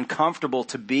 And it's uncomfortable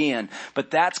to be in.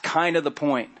 But that's kind of the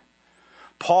point.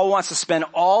 Paul wants to spend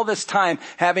all this time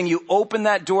having you open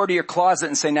that door to your closet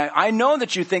and say, now, I know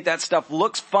that you think that stuff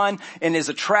looks fun and is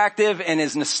attractive and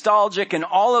is nostalgic and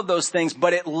all of those things,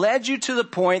 but it led you to the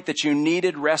point that you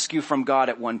needed rescue from God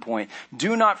at one point.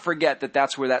 Do not forget that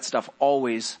that's where that stuff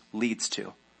always leads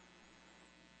to.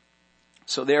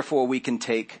 So therefore, we can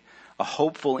take a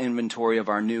hopeful inventory of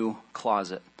our new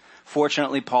closet.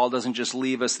 Fortunately, Paul doesn't just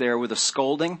leave us there with a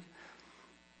scolding.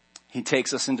 He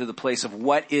takes us into the place of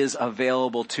what is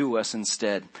available to us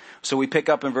instead. So we pick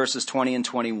up in verses 20 and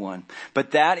 21.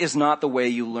 But that is not the way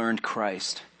you learned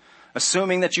Christ,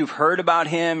 assuming that you've heard about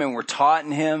him and were taught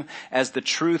in him as the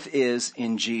truth is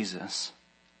in Jesus.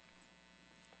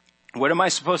 What am I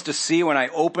supposed to see when I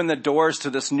open the doors to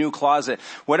this new closet?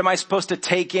 What am I supposed to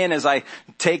take in as I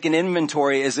take an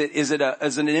inventory? Is it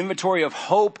an inventory of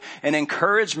hope and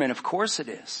encouragement? Of course it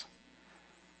is.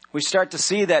 We start to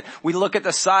see that we look at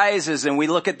the sizes and we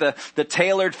look at the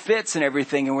tailored fits and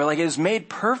everything, and we're like, it was made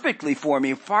perfectly for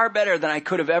me, far better than I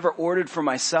could have ever ordered for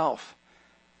myself.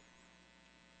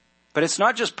 But it's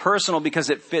not just personal because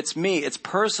it fits me. It's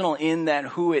personal in that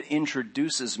who it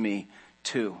introduces me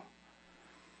to.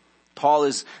 Paul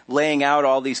is laying out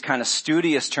all these kind of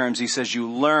studious terms. He says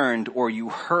you learned, or you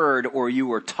heard, or you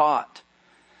were taught.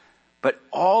 But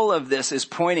all of this is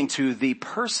pointing to the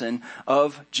person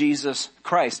of Jesus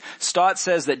Christ. Stott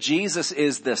says that Jesus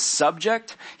is the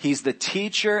subject, he's the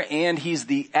teacher, and he's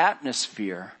the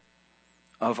atmosphere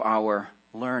of our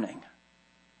learning.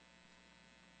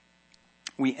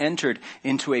 We entered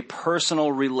into a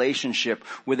personal relationship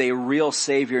with a real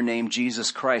Savior named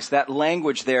Jesus Christ. That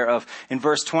language there in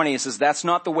verse 20, it says, that's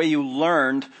not the way you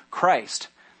learned Christ.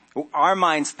 Our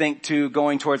minds think to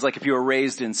going towards like if you were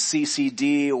raised in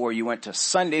CCD or you went to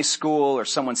Sunday school or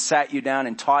someone sat you down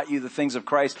and taught you the things of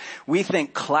Christ. We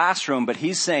think classroom, but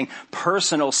he's saying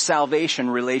personal salvation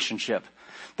relationship.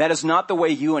 That is not the way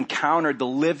you encountered the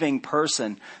living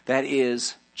person that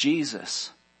is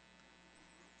Jesus.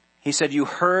 He said you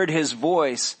heard his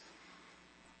voice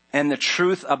and the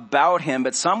truth about him,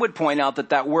 but some would point out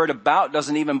that word about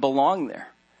doesn't even belong there.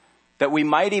 That we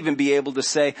might even be able to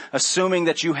say, assuming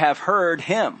that you have heard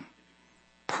him,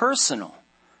 personal,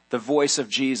 the voice of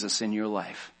Jesus in your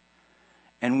life.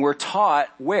 And we're taught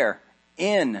where?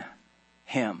 In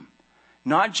him.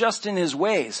 Not just in his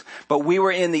ways, but we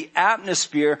were in the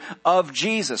atmosphere of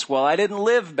Jesus. Well, I didn't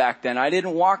live back then. I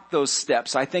didn't walk those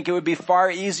steps. I think it would be far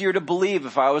easier to believe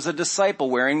if I was a disciple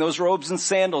wearing those robes and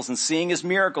sandals and seeing his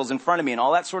miracles in front of me and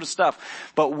all that sort of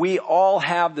stuff. But we all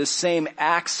have the same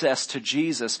access to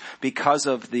Jesus because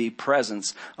of the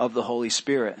presence of the Holy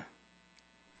Spirit.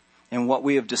 And what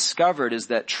we have discovered is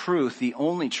that truth, the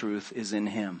only truth, is in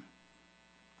him.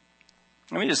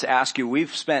 Let me just ask you,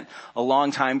 we've spent a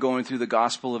long time going through the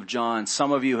Gospel of John.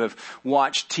 Some of you have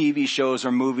watched TV shows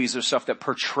or movies or stuff that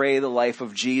portray the life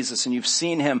of Jesus, and you've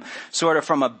seen him sort of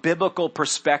from a biblical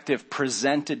perspective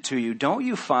presented to you. Don't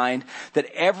you find that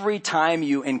every time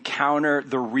you encounter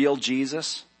the real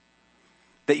Jesus,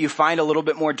 that you find a little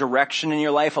bit more direction in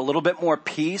your life, a little bit more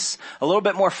peace, a little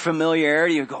bit more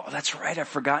familiarity? You go, oh, that's right, I've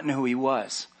forgotten who he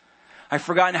was. I've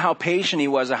forgotten how patient he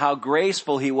was, or how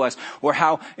graceful he was, or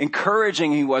how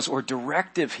encouraging he was, or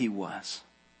directive he was.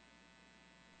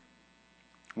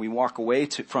 We walk away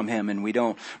from him and we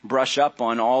don't brush up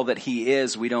on all that he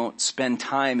is. We don't spend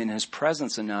time in his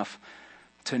presence enough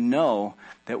to know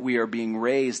that we are being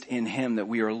raised in him, that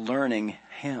we are learning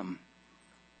him.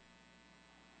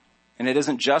 And it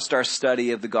isn't just our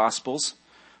study of the Gospels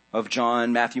of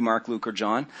John, Matthew, Mark, Luke, or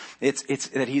John. It's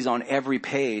that he's on every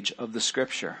page of the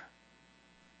Scripture.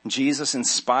 Jesus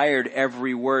inspired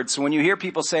every word. So when you hear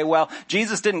people say, well,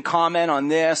 Jesus didn't comment on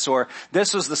this, or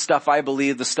this was the stuff I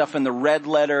believe, the stuff in the red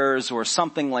letters, or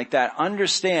something like that,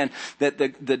 understand that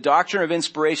the doctrine of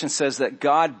inspiration says that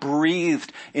God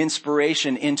breathed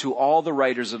inspiration into all the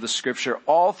writers of the Scripture,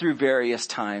 all through various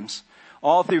times,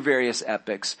 all through various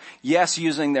epochs. Yes,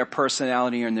 using their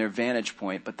personality and their vantage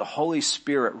point, but the Holy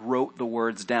Spirit wrote the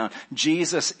words down.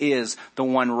 Jesus is the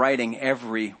one writing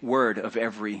every word of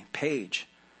every page.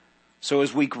 So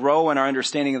as we grow in our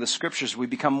understanding of the Scriptures, we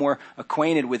become more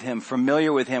acquainted with him,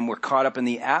 familiar with him. We're caught up in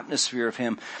the atmosphere of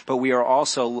him, but we are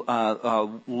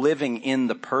also living in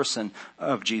the person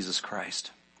of Jesus Christ.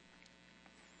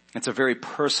 It's a very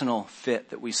personal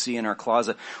fit that we see in our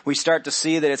closet. We start to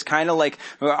see that it's kind of like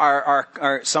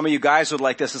some of you guys would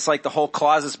like this. It's like the whole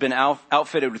closet's been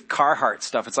outfitted with Carhartt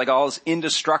stuff. It's like all this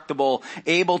indestructible,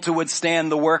 able to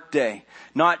withstand the workday,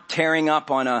 not tearing up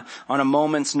on a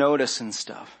moment's notice and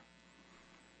stuff.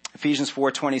 Ephesians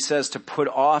 4:20 says to put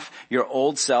off your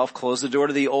old self, close the door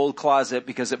to the old closet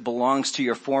because it belongs to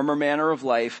your former manner of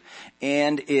life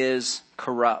and is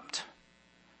corrupt.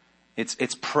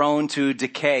 It's prone to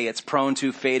decay. It's prone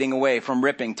to fading away, from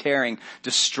ripping, tearing,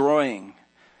 destroying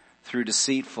through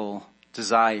deceitful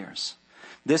desires.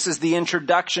 This is the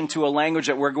introduction to a language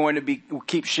that we're going to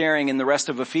keep sharing in the rest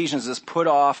of Ephesians, this put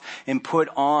off and put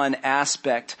on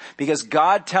aspect. Because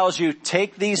God tells you,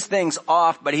 take these things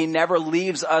off, but he never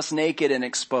leaves us naked and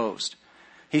exposed.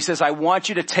 He says, I want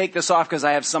you to take this off because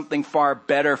I have something far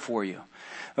better for you.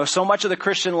 So much of the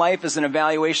Christian life is an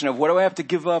evaluation of what do I have to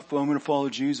give up? Well, I'm going to follow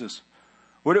Jesus.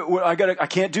 I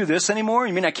can't do this anymore?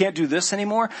 You mean I can't do this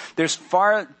anymore? There's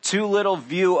far too little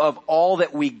view of all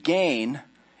that we gain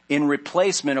in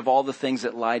replacement of all the things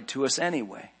that lied to us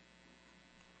anyway.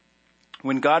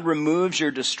 When God removes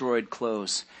your destroyed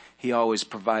clothes, he always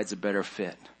provides a better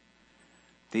fit.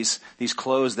 These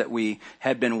clothes that we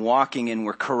had been walking in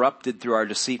were corrupted through our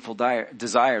deceitful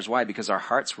desires. Why? Because our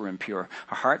hearts were impure.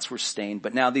 Our hearts were stained.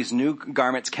 But now these new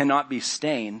garments cannot be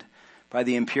stained by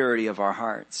the impurity of our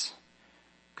hearts.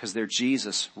 Because they're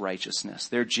Jesus' righteousness.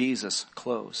 They're Jesus'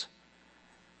 clothes.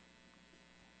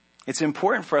 It's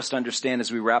important for us to understand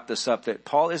as we wrap this up that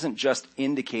Paul isn't just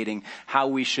indicating how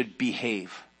we should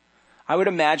behave. I would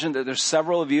imagine that there's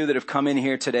several of you that have come in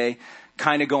here today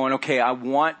kind of going, okay, I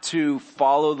want to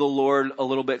follow the Lord a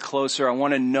little bit closer. I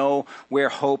want to know where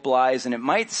hope lies. And it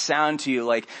might sound to you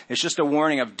like it's just a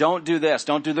warning of don't do this,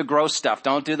 don't do the gross stuff,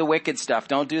 don't do the wicked stuff,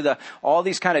 don't do all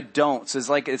these kind of don'ts. It's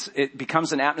like it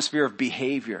becomes an atmosphere of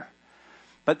behavior.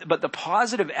 But the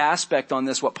positive aspect on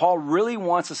this, what Paul really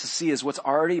wants us to see is what's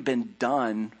already been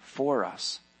done for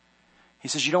us. He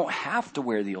says you don't have to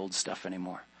wear the old stuff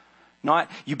anymore.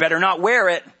 You better not wear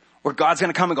it or God's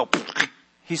going to come and go.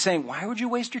 He's saying, why would you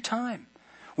waste your time?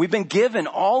 We've been given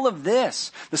all of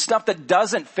this, the stuff that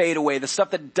doesn't fade away, the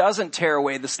stuff that doesn't tear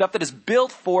away, the stuff that is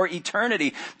built for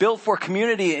eternity, built for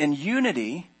community and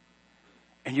unity.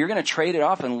 And you're going to trade it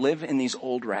off and live in these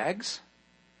old rags?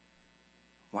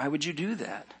 Why would you do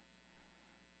that?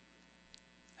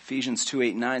 Ephesians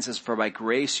 2:8-9 says, for by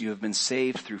grace you have been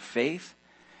saved through faith,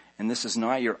 and this is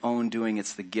not your own doing,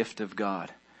 it's the gift of God,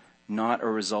 not a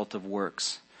result of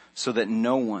works, so that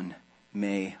no one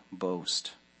may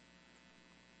boast.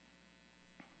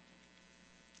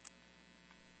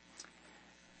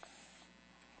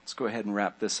 Let's go ahead and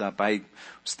wrap this up. I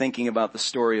was thinking about the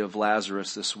story of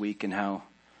Lazarus this week and how,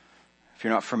 if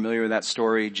you're not familiar with that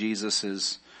story,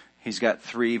 he's got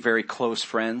 3 very close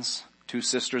friends, 2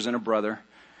 sisters and a brother,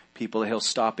 people that he'll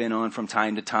stop in on from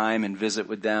time to time and visit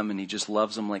with them, and he just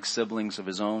loves them like siblings of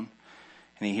his own.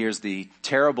 And he hears the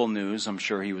terrible news, I'm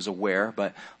sure he was aware,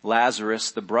 but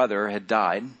Lazarus, the brother, had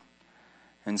died.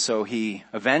 And so he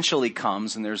eventually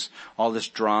comes, and there's all this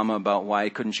drama about why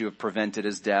couldn't you have prevented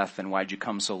his death, and why'd you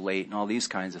come so late, and all these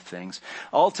kinds of things.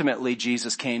 Ultimately,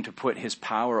 Jesus came to put his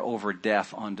power over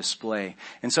death on display.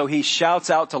 And so he shouts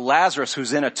out to Lazarus,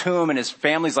 who's in a tomb, and his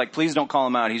family's like, please don't call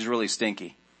him out, he's really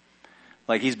stinky.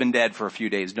 Like he's been dead for a few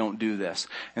days. Don't do this.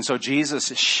 And so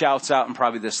Jesus shouts out in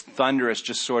probably this thunderous,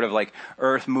 just sort of like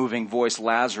earth moving voice,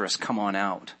 Lazarus, come on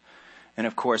out. And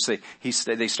of course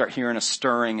they start hearing a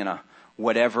stirring and a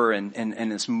whatever and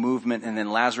this movement. And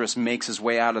then Lazarus makes his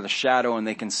way out of the shadow and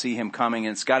they can see him coming.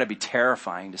 And it's got to be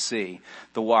terrifying to see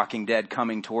the walking dead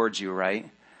coming towards you, right?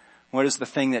 What is the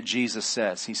thing that Jesus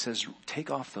says? He says,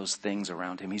 take off those things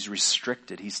around him. He's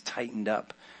restricted. He's tightened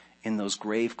up in those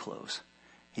grave clothes.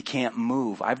 He can't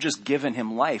move. I've just given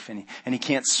him life and he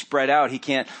can't spread out. He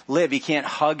can't live. He can't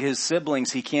hug his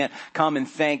siblings. He can't come and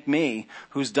thank me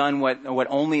who's done what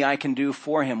only I can do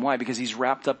for him. Why? Because he's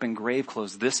wrapped up in grave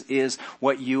clothes. This is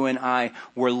what you and I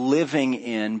were living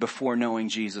in before knowing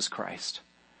Jesus Christ.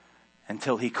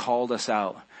 Until he called us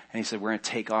out and he said, we're going to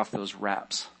take off those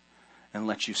wraps and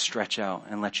let you stretch out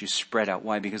and let you spread out.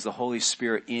 Why? Because the Holy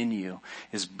Spirit in you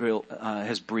has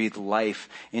breathed life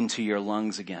into your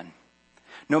lungs again.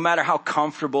 No matter how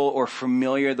comfortable or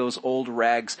familiar those old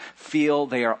rags feel,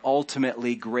 they are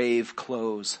ultimately grave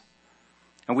clothes.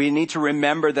 And we need to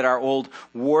remember that our old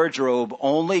wardrobe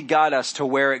only got us to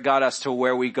where it got us to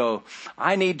where we go,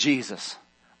 I need Jesus.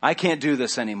 I can't do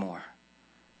this anymore.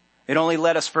 It only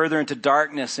led us further into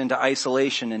darkness, into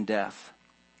isolation and death.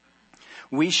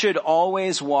 We should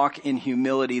always walk in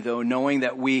humility, though, knowing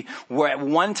that we were at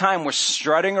one time were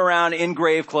strutting around in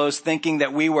grave clothes, thinking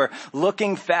that we were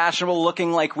looking fashionable,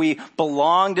 looking like we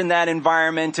belonged in that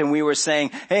environment, and we were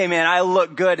saying, hey man, I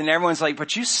look good, and everyone's like,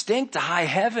 but you stink to high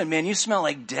heaven, man, you smell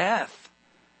like death.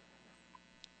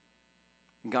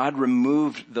 God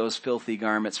removed those filthy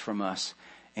garments from us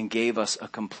and gave us a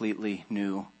completely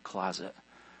new closet,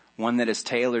 one that is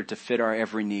tailored to fit our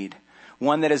every need.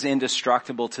 One that is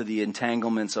indestructible to the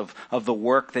entanglements of the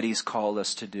work that he's called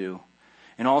us to do.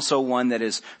 And also one that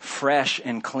is fresh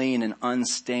and clean and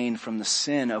unstained from the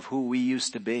sin of who we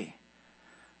used to be.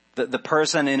 The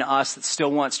person in us that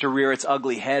still wants to rear its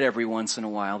ugly head every once in a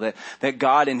while. That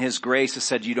God in his grace has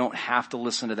said you don't have to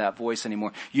listen to that voice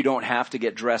anymore. You don't have to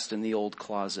get dressed in the old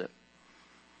closet.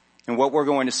 And what we're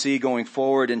going to see going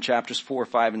forward in chapters 4,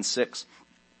 5, and 6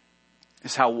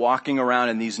 is how walking around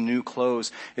in these new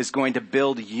clothes is going to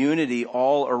build unity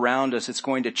all around us. It's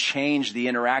going to change the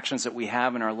interactions that we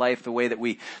have in our life, the way that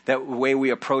we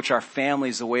approach our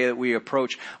families, the way that we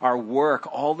approach our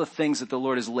work, all the things that the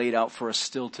Lord has laid out for us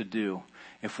still to do.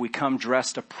 If we come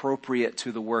dressed appropriate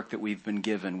to the work that we've been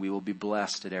given, we will be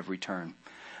blessed at every turn.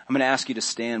 I'm going to ask you to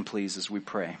stand, please, as we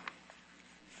pray.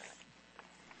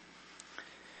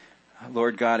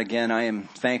 Lord God, again, I am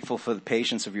thankful for the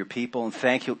patience of your people, and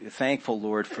thankful,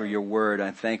 Lord, for your word.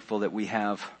 I'm thankful that we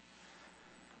have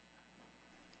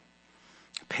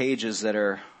pages that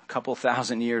are a couple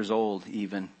thousand years old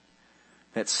even,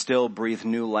 that still breathe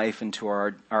new life into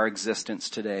our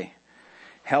existence today.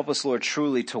 Help us, Lord,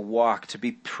 truly to walk, to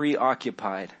be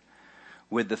preoccupied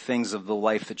with the things of the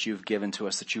life that you've given to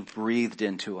us, that you've breathed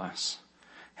into us.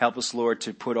 Help us, Lord,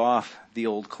 to put off the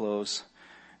old clothes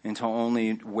and to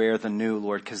only wear the new,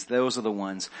 Lord, because those are the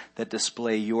ones that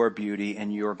display your beauty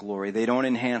and your glory. They don't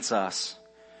enhance us.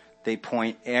 They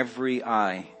point every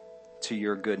eye to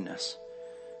your goodness.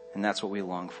 And that's what we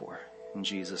long for. In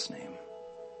Jesus' name.